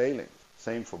her failing.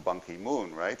 Same for Ban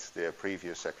Ki-moon, right? The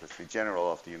previous Secretary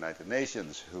General of the United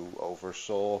Nations, who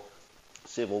oversaw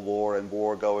civil war and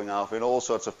war going off in all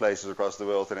sorts of places across the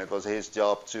world, and it was his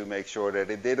job to make sure that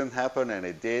it didn't happen, and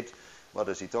it did. What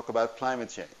does he talk about? Climate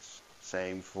change.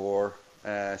 Same for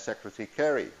Secretary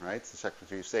Kerry, right? The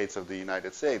Secretary of State of the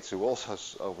United States, who also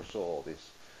oversaw all this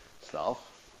stuff.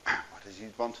 What does he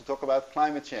want to talk about?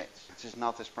 Climate change. This is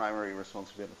not his primary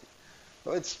responsibility.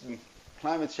 So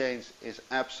climate change is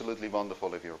absolutely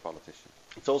wonderful if you're a politician.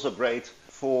 It's also great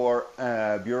for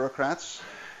bureaucrats.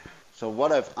 So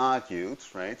what I've argued,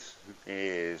 right,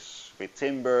 is with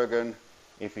Tim Bergen,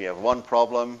 if we have one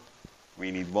problem,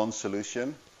 we need one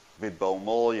solution. With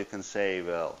Baumol, you can say,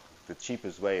 well, the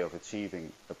cheapest way of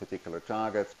achieving a particular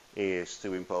target is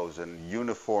to impose a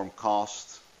uniform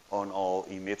cost on all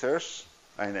emitters.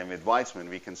 And then with Weitzman,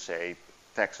 we can say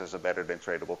taxes are better than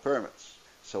tradable permits.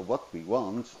 So what we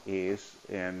want is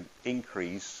an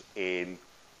increase in,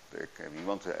 we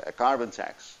want a carbon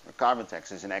tax. A carbon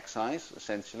tax is an excise,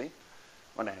 essentially,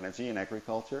 on energy and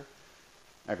agriculture,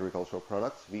 agricultural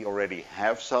products. We already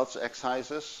have such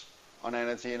excises on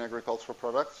energy and agricultural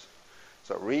products.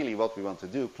 So really what we want to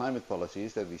do, climate policy,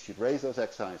 is that we should raise those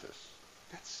excises.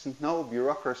 That's no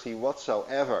bureaucracy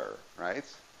whatsoever, right?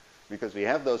 Because we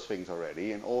have those things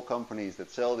already, and all companies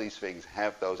that sell these things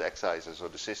have those excises or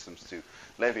the systems to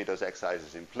levy those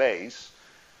excises in place.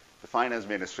 The finance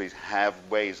ministries have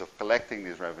ways of collecting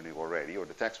this revenue already, or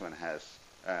the taxman has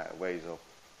ways of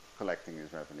collecting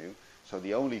this revenue. So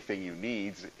the only thing you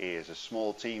need is a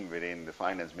small team within the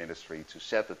finance ministry to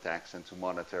set the tax and to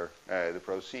monitor the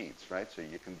proceeds, right? So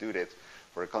you can do that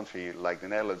for a country like the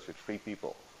Netherlands with 3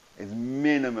 people. It's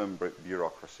minimum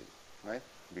bureaucracy, right?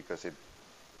 Because it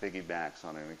piggybacks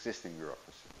on an existing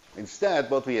bureaucracy.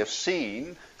 Instead, what we have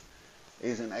seen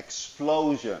is an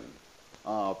explosion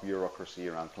of bureaucracy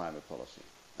around climate policy.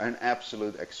 An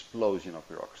absolute explosion of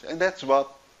bureaucracy. And that's what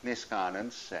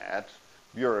Niskanen said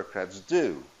bureaucrats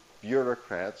do.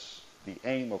 Bureaucrats, the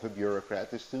aim of a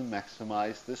bureaucrat is to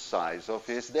maximize the size of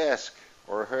his desk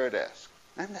or her desk.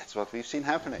 And that's what we've seen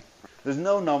happening. There's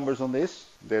no numbers on this.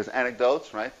 There's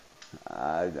anecdotes, right?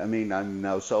 I mean, I'm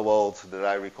now so old that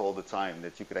I recall the time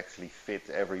that you could actually fit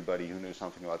everybody who knew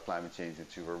something about climate change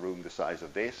into a room the size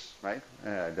of this, right?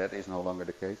 That is no longer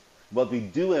the case. What we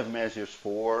do have measures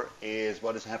for is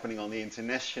what is happening on the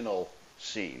international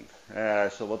scene.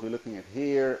 So what we're looking at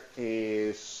here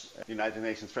is the United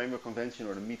Nations Framework Convention,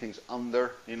 or the meetings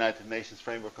under the United Nations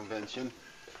Framework Convention.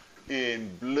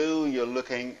 In blue, you're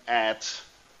looking at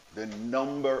the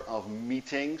number of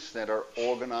meetings that are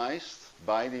organized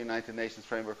by the United Nations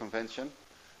Framework Convention.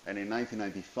 And in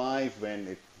 1995, when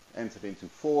it entered into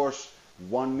force,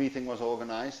 1 meeting was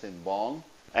organized in Bonn.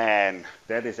 And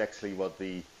that is actually what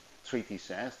the treaty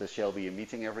says. There shall be a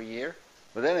meeting every year.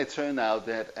 But then it turned out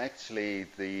that actually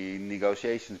the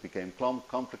negotiations became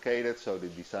complicated, so they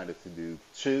decided to do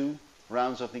 2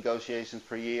 rounds of negotiations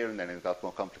per year, and then it got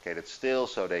more complicated still,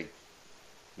 so they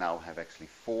now have actually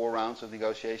 4 rounds of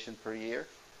negotiation per year.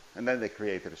 And then they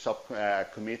created a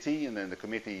subcommittee, and then the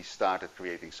committee started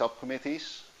creating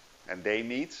subcommittees, and they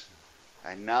meet.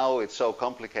 And now it's so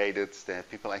complicated that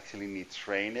people actually need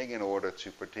training in order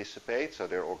to participate, so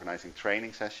they're organizing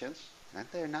training sessions. And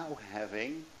they're now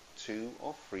having 2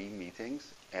 or 3 meetings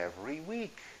every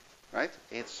week, right?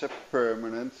 It's a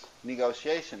permanent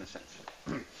negotiation,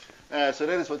 essentially. So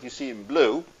that is what you see in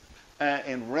blue.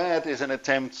 In red is an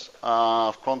attempt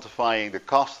of quantifying the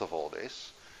cost of all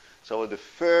this. So at the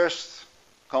first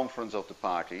conference of the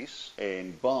parties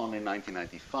in Bonn in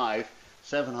 1995,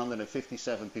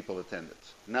 757 people attended.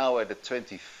 Now at the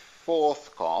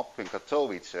 24th COP in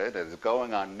Katowice, that is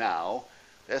going on now,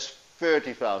 there's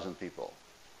 30,000 people.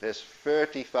 There's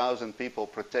 30,000 people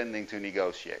pretending to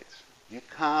negotiate. You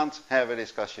can't have a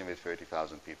discussion with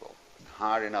 30,000 people.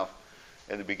 Hard enough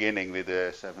at the beginning with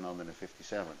the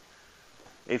 757.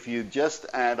 If you just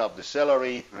add up the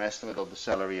salary, an estimate of the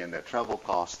salary and their travel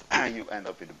cost, you end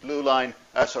up with the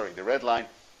the red line.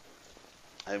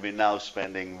 And we're now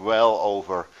spending well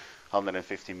over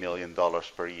 $150 million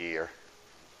per year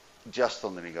just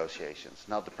on the negotiations.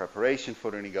 Not the preparation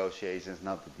for the negotiations,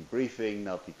 not the debriefing,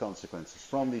 not the consequences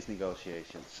from these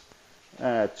negotiations.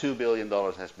 $2 billion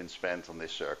has been spent on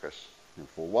this circus. And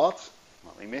for what?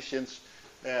 Well, emissions.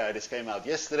 This came out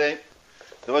yesterday.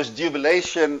 There was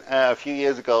jubilation a few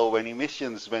years ago when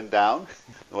emissions went down.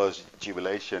 There was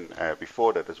jubilation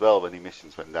before that as well when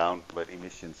emissions went down, but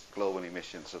global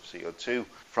emissions of CO2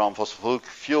 from fossil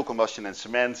fuel combustion and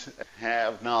cement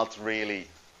have not really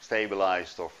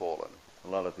stabilized or fallen. A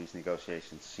lot of these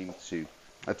negotiations seem to,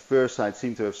 at first sight,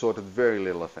 seem to have sorted very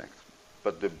little effect.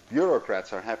 But the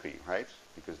bureaucrats are happy, right?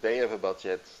 Because they have a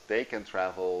budget, they can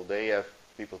travel, they have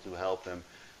people to help them.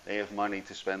 They have money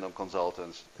to spend on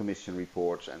consultants, commission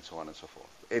reports, and so on and so forth.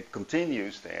 It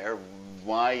continues there.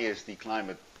 Why is the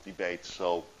climate debate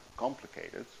so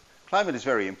complicated? Climate is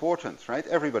very important, right?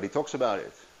 Everybody talks about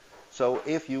it. So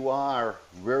if you are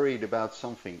worried about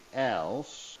something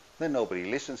else, then nobody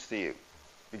listens to you,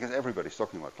 because everybody's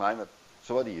talking about climate.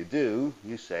 So what do?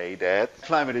 You say that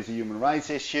climate is a human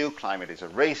rights issue, climate is a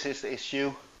racist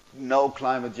issue, no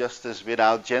climate justice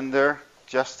without gender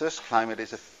justice, climate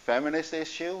is a feminist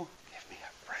issue. Give me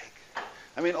a break.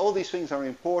 I mean, all these things are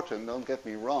important, don't get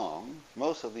me wrong.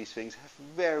 Most of these things have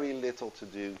very little to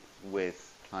do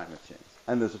with climate change.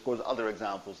 And there's, of course, other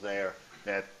examples there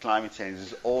that climate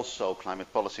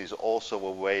policy is also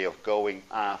a way of going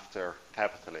after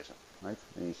capitalism, right?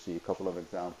 And you see a couple of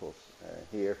examples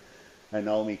here. And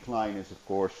Naomi Klein is, of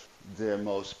course, the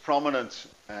most prominent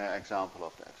example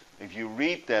of that. If you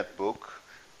read that book,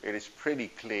 it is pretty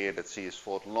clear that she has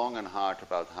thought long and hard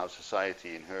about how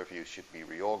society, in her view, should be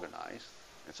reorganized.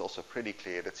 It's also pretty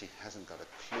clear that she hasn't got a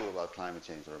clue about climate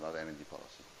change or about energy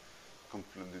policy.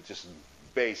 Just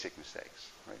basic mistakes,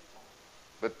 right?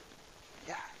 But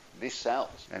yeah, this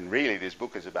sells. And really, this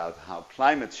book is about how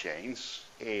climate change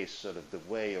is sort of the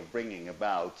way of bringing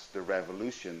about the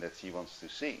revolution that she wants to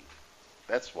see.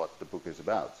 That's what the book is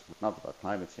about. Not about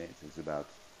climate change, it's about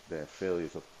the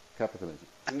failures of capitalism.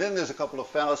 And then there's a couple of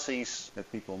fallacies that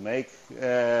people make.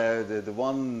 The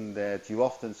one that you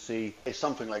often see is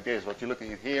something like this. What you're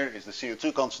looking at here is the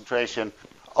CO2 concentration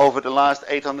over the last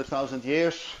 800,000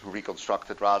 years,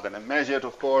 reconstructed rather than measured,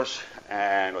 of course.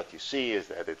 And what you see is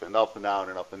that it went up and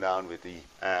down with the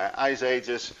ice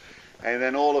ages. And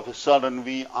then all of a sudden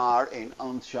we are in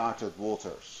uncharted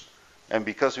waters. And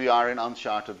because we are in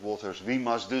uncharted waters, we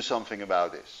must do something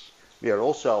about this. We are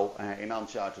also in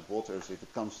uncharted waters if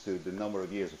it comes to the number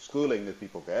of years of schooling that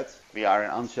people get. We are in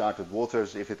uncharted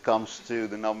waters if it comes to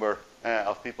the number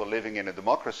of people living in a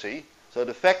democracy. So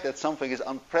the fact that something is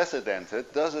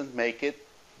unprecedented doesn't make it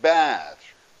bad.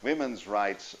 Women's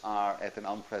rights are at an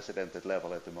unprecedented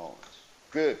level at the moment.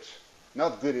 Good,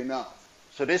 not good enough.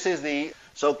 So this is the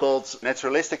so-called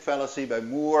naturalistic fallacy by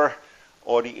Moore,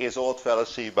 or the Is-ought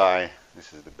fallacy by,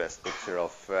 this is the best picture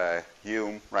of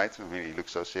Hume, right? I mean, he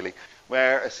looks so silly.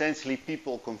 Where essentially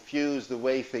people confuse the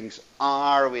way things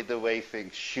are with the way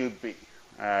things should be.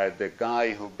 The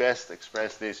guy who best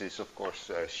expressed this is, of course,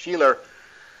 Schiller.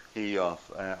 He of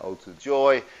Ode to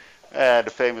Joy,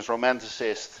 the famous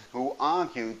romanticist, who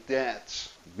argued that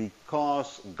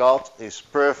because God is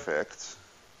perfect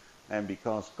and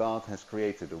because God has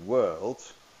created the world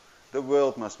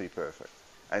must be perfect.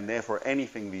 And therefore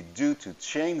anything we do to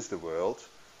change the world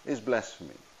is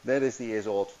blasphemy. That is the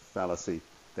Is-ought fallacy.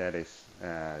 That is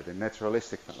the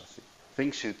naturalistic fallacy.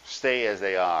 Things should stay as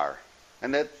they are.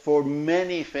 And that for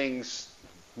many things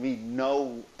we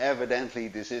know evidently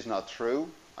this is not true,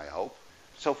 I hope.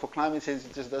 So for climate change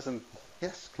it just doesn't,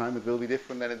 yes, climate will be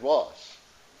different than it was.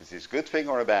 Is this a good thing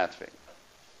or a bad thing?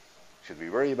 Should we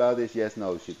worry about this? Yes,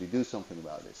 no. Should we do something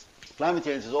about this? Climate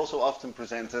change is also often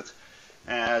presented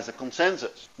as a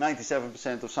consensus.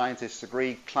 97% of scientists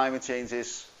agree climate change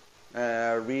is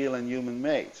real and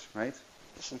human-made, right?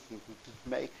 Doesn't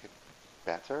make it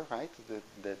better, right?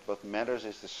 That what matters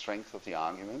is the strength of the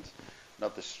argument,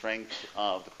 not the strength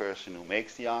of the person who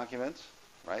makes the argument,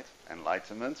 right?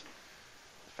 Enlightenment.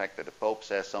 The fact that the Pope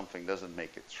says something doesn't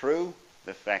make it true.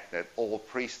 The fact that all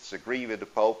priests agree with the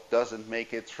Pope doesn't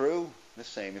make it true. The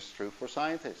same is true for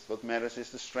scientists. What matters is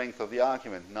the strength of the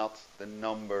argument, not the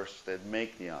numbers that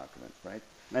make the argument, right?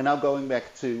 And now going back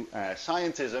to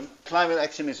scientism, climate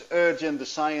action is urgent, the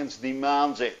science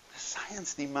demands it.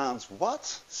 Science demands what?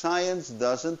 Science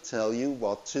doesn't tell you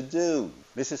what to do.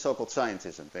 This is so-called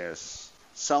scientism. There's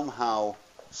somehow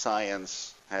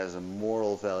science has a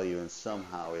moral value and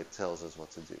somehow it tells us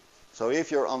what to do. So if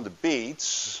you're on the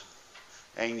beach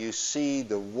and you see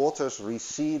the waters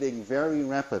receding very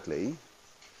rapidly,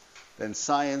 then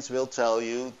science will tell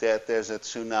you that there's a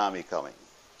tsunami coming.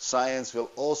 Science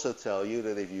will also tell you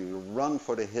that if you run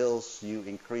for the hills, you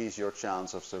increase your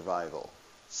chance of survival.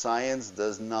 Science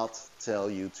does not tell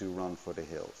you to run for the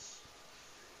hills.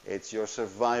 It's your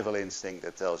survival instinct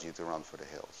that tells you to run for the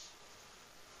hills.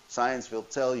 Science will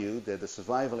tell you that the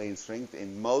survival instinct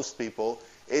in most people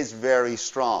is very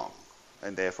strong.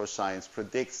 And therefore science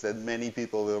predicts that many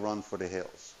people will run for the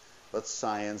hills. But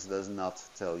science does not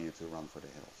tell you to run for the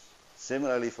hills.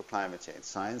 Similarly for climate change,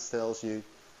 science tells you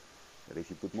that if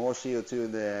you put more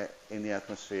CO2 in the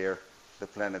atmosphere, the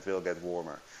planet will get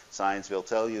warmer. Science will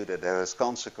tell you that there is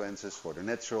consequences for the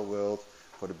natural world,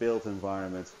 for the built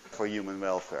environment, for human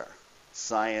welfare.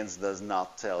 Science does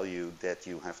not tell you that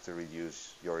you have to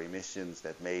reduce your emissions,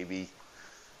 that maybe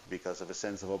because of a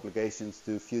sense of obligations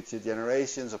to future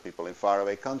generations or people in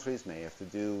faraway countries may have to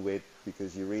do with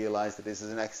because you realize that this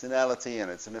is an externality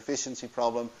and it's an efficiency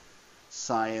problem.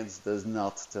 Science does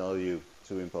not tell you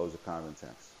to impose a carbon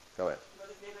tax. Go ahead. But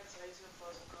if they not tell you to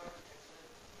impose a carbon tax,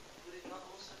 would it not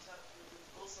also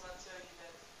not tell you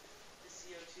that the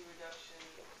CO2 reduction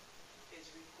is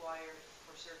required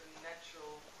for certain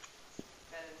natural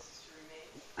balances to remain?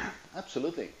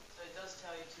 Absolutely. So it does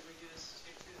tell you to reduce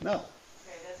CO2? No.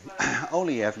 Okay, that's what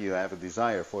Only if you have a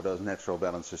desire for those natural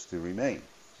balances to remain.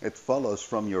 It follows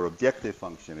from your objective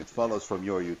function. It follows from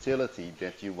your utility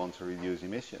that you want to reduce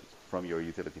emissions. From your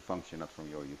utility function, not from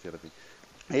your utility.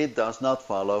 It does not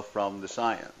follow from the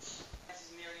science. this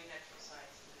is merely natural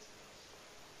science in this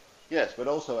case. Yes, but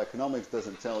also economics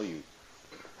doesn't tell you.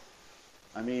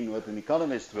 I mean, what an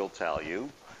economist will tell you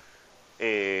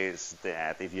is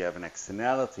that if you have an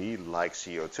externality like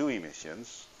CO2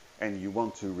 emissions and you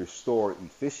want to restore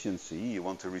efficiency, you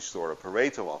want to restore a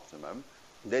Pareto optimum,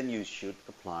 then you should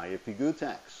apply a Pigou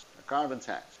tax, a carbon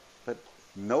tax. But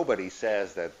nobody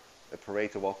says that a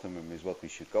Pareto optimum is what we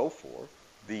should go for.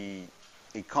 The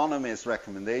economist's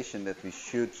recommendation that we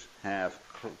should have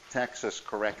taxes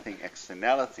correcting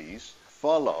externalities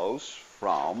follows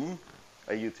from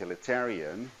a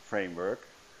utilitarian framework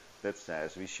that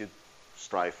says we should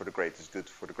strive for the greatest good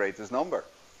for the greatest number.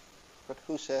 But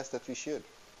who says that we should?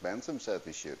 Bentham said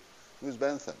we should. Who's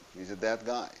Bentham? He's a dead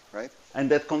guy, right? And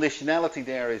that conditionality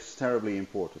there is terribly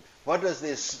important. What does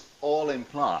this all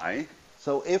imply?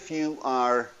 So if you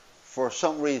are, for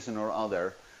some reason or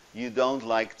other, you don't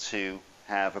like to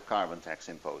have a carbon tax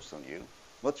imposed on you,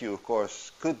 what you of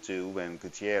course could do when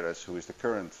Gutierrez, who is the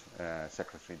current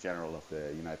Secretary General of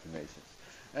the United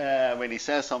Nations, when he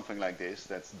says something like this,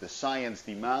 that the science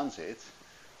demands it,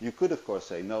 you could of course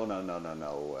say, no,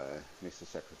 Mr.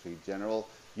 Secretary General,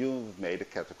 you've made a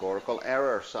categorical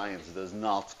error. Science does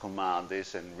not command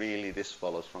this, and really this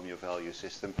follows from your value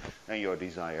system and your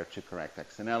desire to correct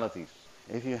externalities.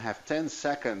 If you have 10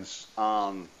 seconds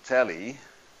on telly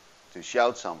to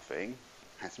shout something,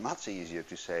 it's much easier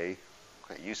to say,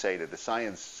 okay, you say that the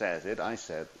science says it, I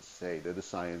say that the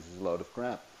science is a load of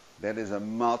crap. That is a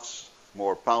much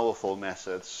more powerful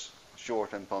message,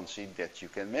 short and punchy, that you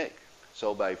can make.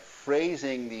 So by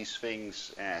phrasing these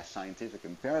things as scientific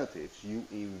imperatives, you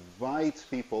invite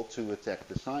people to attack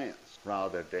the science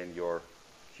rather than your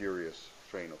curious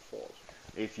train of thought.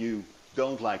 If you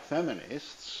don't like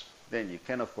feminists, then you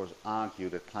can of course argue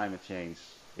that climate change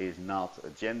is not a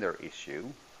gender issue,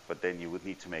 but then you would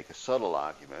need to make a subtle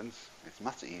argument. It's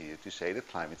much easier to say that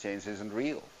climate change isn't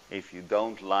real. If you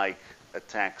don't like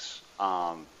attacks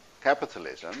on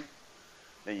capitalism,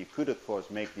 then you could of course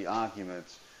make the argument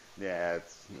that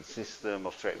the system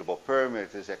of tradable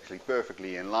permits is actually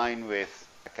perfectly in line with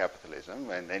capitalism,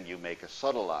 and then you make a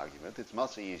subtle argument. It's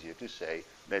much easier to say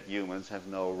that humans have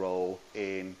no role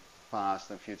in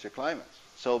past and future climates.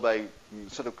 So by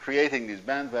sort of creating these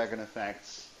bandwagon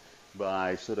effects,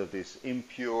 by sort of this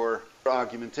impure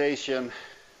argumentation,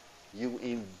 you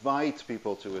invite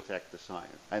people to attack the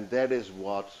science. And that is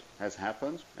what has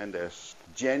happened. And there's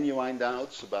genuine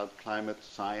doubts about climate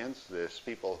science. There's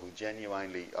people who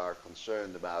genuinely are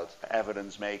concerned about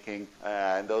evidence making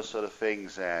and those sort of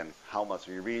things and how much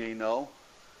we really know.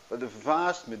 But the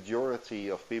vast majority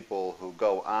of people who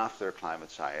go after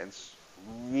climate science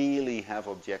really have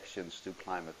objections to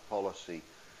climate policy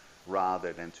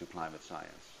rather than to climate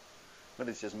science. But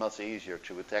it's just much easier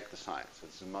to attack the science.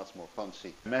 It's a much more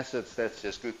fancy method. That's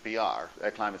just good PR.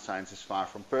 Climate science is far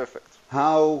from perfect.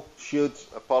 How should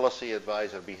a policy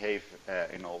advisor behave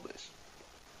in all this?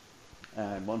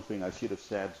 And one thing I should have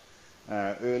said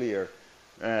earlier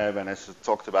when I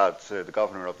talked about the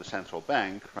governor of the central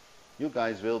bank, you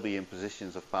guys will be in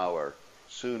positions of power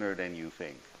sooner than you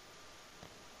think.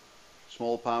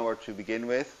 Small power to begin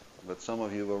with, but some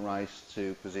of you will rise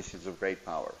to positions of great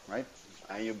power, right?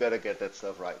 And you better get that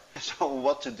stuff right. So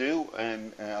what to do?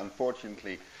 And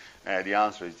unfortunately, the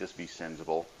answer is just be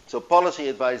sensible. So policy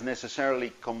advice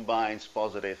necessarily combines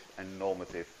positive and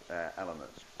normative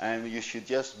elements. And you should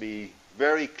just be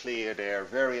very clear there,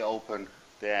 very open,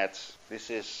 that this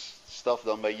is stuff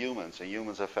done by humans, and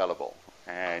humans are fallible.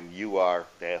 And you are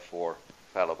therefore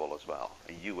fallible as well.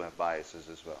 And you have biases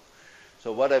as well.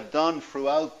 So what I've done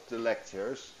throughout the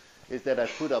lectures is that I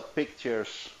put up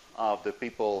pictures of the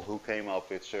people who came up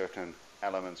with certain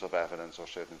elements of evidence or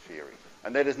certain theory.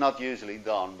 And that is not usually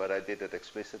done, but I did it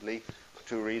explicitly for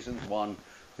two reasons. One,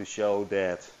 to show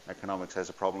that economics has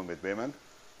a problem with women,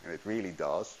 and it really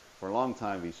does. For a long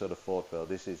time we sort of thought, well,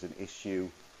 this is an issue,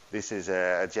 this is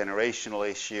a generational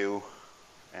issue,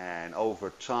 and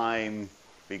over time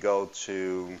we go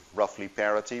to roughly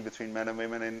parity between men and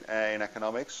women in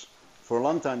economics. For a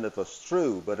long time that was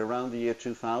true, but around the year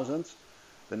 2000,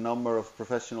 the number of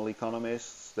professional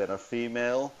economists that are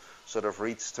female sort of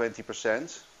reached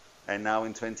 20%, and now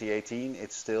in 2018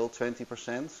 it's still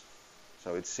 20%.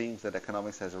 So it seems that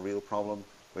economics has a real problem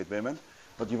with women.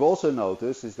 What you've also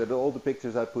noticed is that all the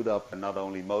pictures I put up, and not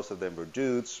only most of them were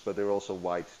dudes, but they're also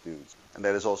white dudes. And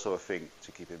that is also a thing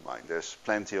to keep in mind. There's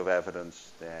plenty of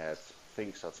evidence that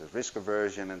things such as risk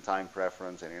aversion and time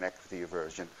preference and inequity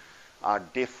aversion are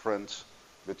different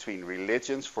between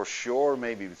religions, for sure,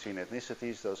 maybe between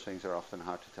ethnicities. Those things are often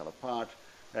hard to tell apart.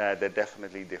 They're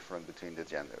definitely different between the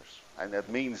genders. And that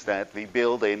means that we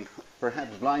build in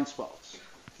perhaps blind spots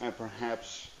and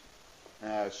perhaps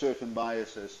certain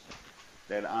biases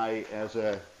that I, as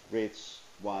a rich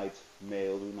white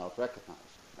male, do not recognize.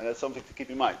 And that's something to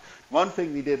keep in mind. One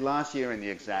thing we did last year in the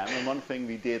exam, and one thing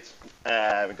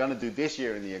we're going to do this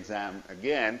year in the exam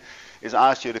again, is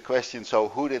ask you the question, so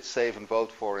who did Steven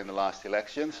vote for in the last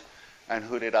elections, and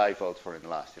who did I vote for in the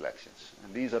last elections?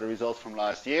 And these are the results from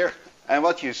last year. And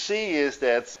what you see is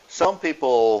that some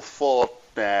people thought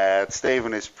that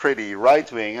Steven is pretty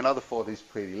right-wing, and others thought he's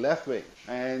pretty left-wing.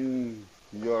 And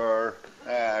your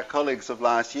colleagues of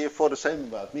last year thought the same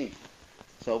about me.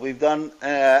 So we've done,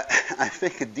 I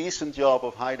think, a decent job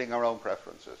of hiding our own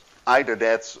preferences. Either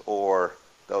that or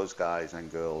those guys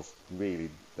and girls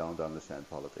really don't understand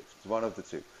politics. It's one of the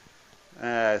two.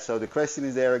 So the question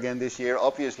is there again this year.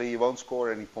 Obviously, you won't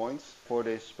score any points for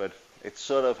this, but it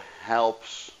sort of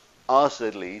helps us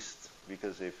at least,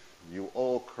 because if you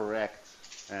all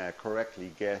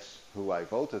correctly guess who I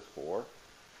voted for,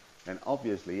 then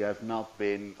obviously I've not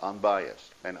been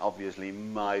unbiased. And obviously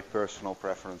my personal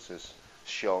preferences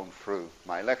shown through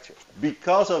my lecture.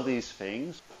 Because of these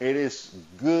things, it is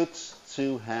good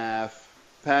to have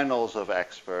panels of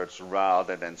experts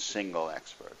rather than single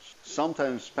experts.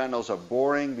 Sometimes panels are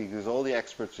boring because all the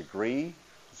experts agree.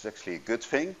 It's actually a good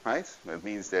thing, right? That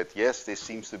means that yes, this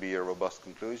seems to be a robust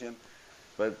conclusion,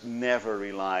 but never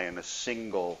rely on a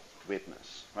single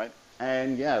witness, right?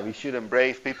 And yeah, we should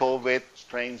embrace people with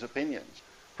strange opinions,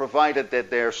 provided that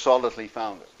they're solidly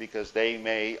founded, because they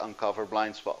may uncover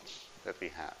blind spots that we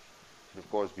have. Should of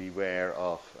course beware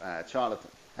of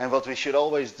charlatans. And what we should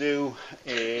always do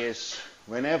is,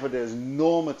 whenever there's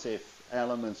normative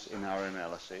elements in our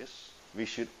analysis, we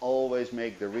should always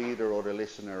make the reader or the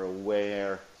listener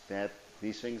aware that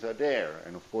these things are there.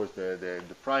 And of course the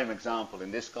prime example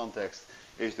in this context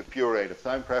is the pure rate of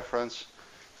time preference.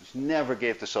 Just never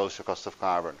give the social cost of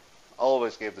carbon.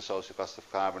 Always give the social cost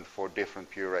of carbon for different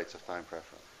pure rates of time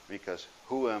preference. Because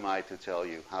who am I to tell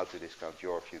you how to discount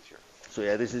your future? So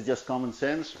yeah, this is just common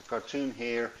sense. A cartoon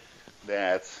here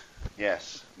that,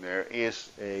 yes, there is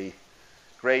a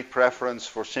great preference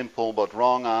for simple but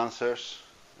wrong answers.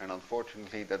 And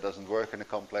unfortunately that doesn't work in a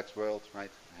complex world,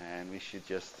 right? And we should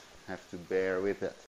just have to bear with that.